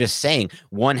the way. I'm just saying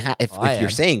if you're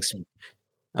saying,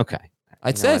 okay.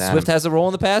 I said Swift has a role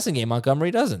in the passing game.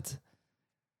 Montgomery doesn't.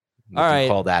 All right.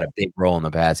 Call that a big role in the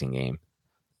passing game.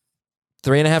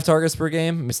 3.5 targets per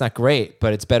game. I mean, it's not great,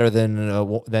 but it's better than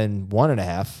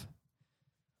 1.5.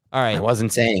 All right. I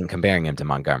wasn't saying comparing him to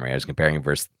Montgomery. I was comparing him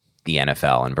versus the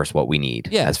NFL and versus what we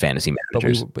need as fantasy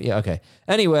managers. Okay.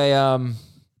 Anyway,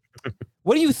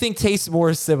 what do you think tastes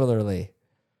more similarly?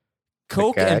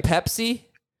 Coke and Pepsi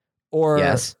or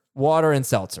water and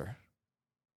seltzer?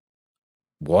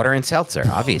 Water and seltzer,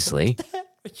 obviously. Are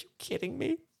you kidding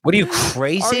me? What are you,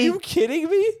 crazy? Are you kidding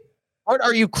me? What,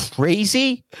 are you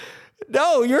crazy?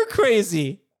 No, you're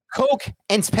crazy. Coke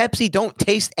and Pepsi don't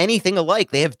taste anything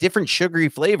alike. They have different sugary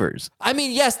flavors. I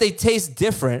mean, yes, they taste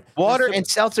different. Water and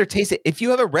seltzer taste it. If you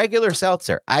have a regular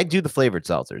seltzer, I do the flavored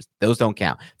seltzers. Those don't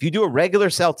count. If you do a regular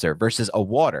seltzer versus a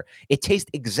water, it tastes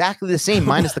exactly the same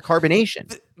minus the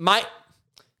carbonation.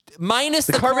 Minus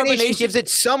the carbonation gives it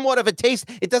somewhat of a taste.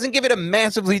 It doesn't give it a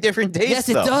massively different taste. Yes,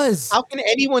 it does. How can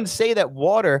anyone say that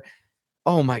water...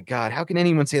 Oh my God, how can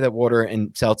anyone say that water and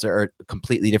seltzer are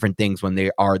completely different things when they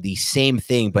are the same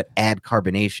thing but add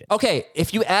carbonation? Okay,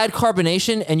 if you add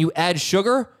carbonation and you add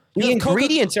sugar, the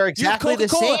ingredients are exactly the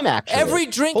same, actually. Every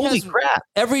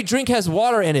drink has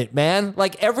water in it, man.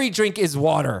 Like every drink is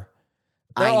water.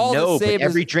 I know, but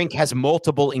every drink has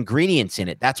multiple ingredients in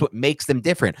it. That's what makes them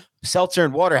different. Seltzer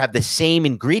and water have the same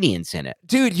ingredients in it.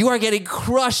 Dude, you are getting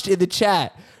crushed in the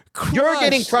chat. You're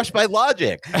getting crushed by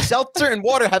logic. Seltzer and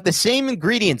water have the same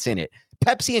ingredients in it.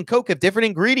 Pepsi and Coke have different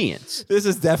ingredients. This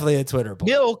is definitely a Twitter poll.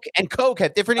 Milk and Coke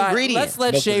have different ingredients.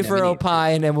 Let's let Schaefer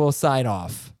opine and we'll sign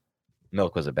off.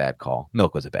 Milk was a bad call.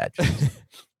 Milk was a bad choice.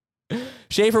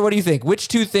 Schaefer, what do you think? Which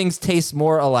two things taste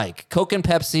more alike? Coke and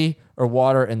Pepsi or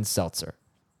water and seltzer?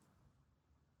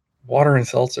 Water and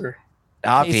seltzer.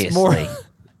 Obviously.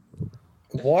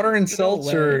 Water and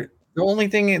seltzer. The only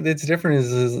thing that's different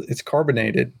is it's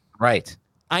carbonated. Right.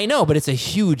 I know, but it's a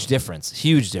huge difference.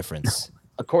 Huge difference.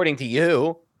 according to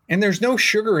you. And there's no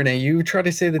sugar in it. You try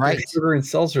to say that there's sugar in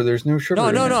seltzer. There's no sugar in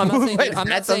it. No. I'm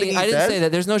not saying I didn't say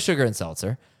that. There's no sugar in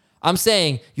seltzer. I'm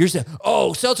saying you're saying,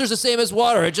 seltzer's the same as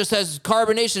water. It just has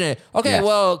carbonation in it. Okay,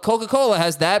 well, Coca-Cola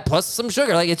has that plus some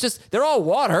sugar. Like it's just they're all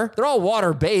water. They're all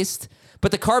water based.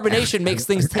 But the carbonation makes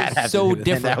things taste so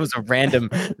different. That was a random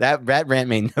that rant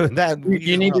made that.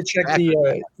 You need to check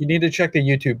the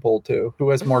YouTube poll too. Who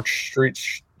has more street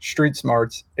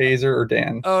smarts, Azer or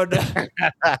Dan? Oh no,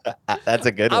 that's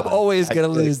a good one. I'm always gonna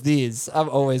lose these.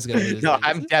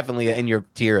 I'm definitely in your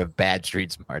tier of bad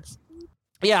street smarts.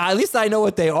 Yeah, at least I know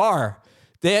what they are.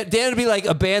 Dan would be like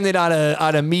abandoned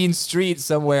on a mean street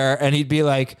somewhere, and he'd be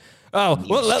like, "Oh,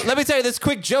 well, let me tell you this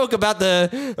quick joke about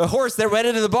the horse that ran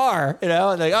into the bar." You know,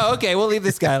 and like, "Oh, okay, we'll leave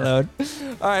this guy alone."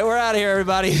 All right, we're out of here,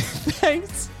 everybody.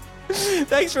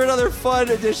 Thanks for another fun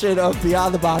edition of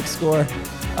Beyond the Box Score.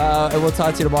 And we'll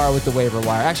talk to you tomorrow with the waiver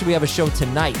wire. Actually, we have a show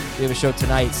tonight.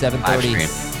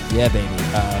 7:30. Yeah, baby.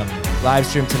 Live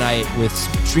stream tonight with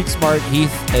Street Smart,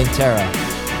 Heath, and Tara.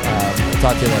 We'll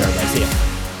talk to you later, everybody. See ya.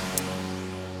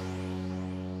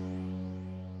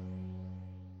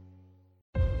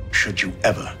 Should you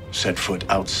ever set foot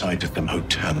outside of the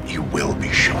hotel, you will be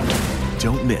shot.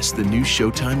 Don't miss the new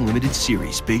Showtime limited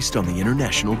series based on the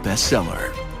international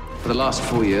bestseller. For the last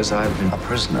 4 years, I've been a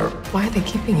prisoner. Why are they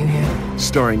keeping you here?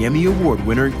 Starring Emmy Award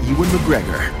winner Ewan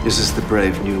McGregor. This is the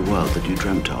brave new world that you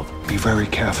dreamt of. Be very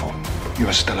careful. You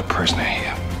are still a prisoner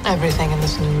here. Everything in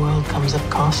this new world comes at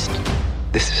cost.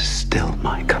 This is still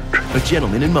my country. A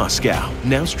Gentleman in Moscow,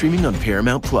 now streaming on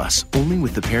Paramount Plus, only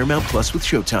with the Paramount Plus with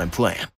Showtime plan.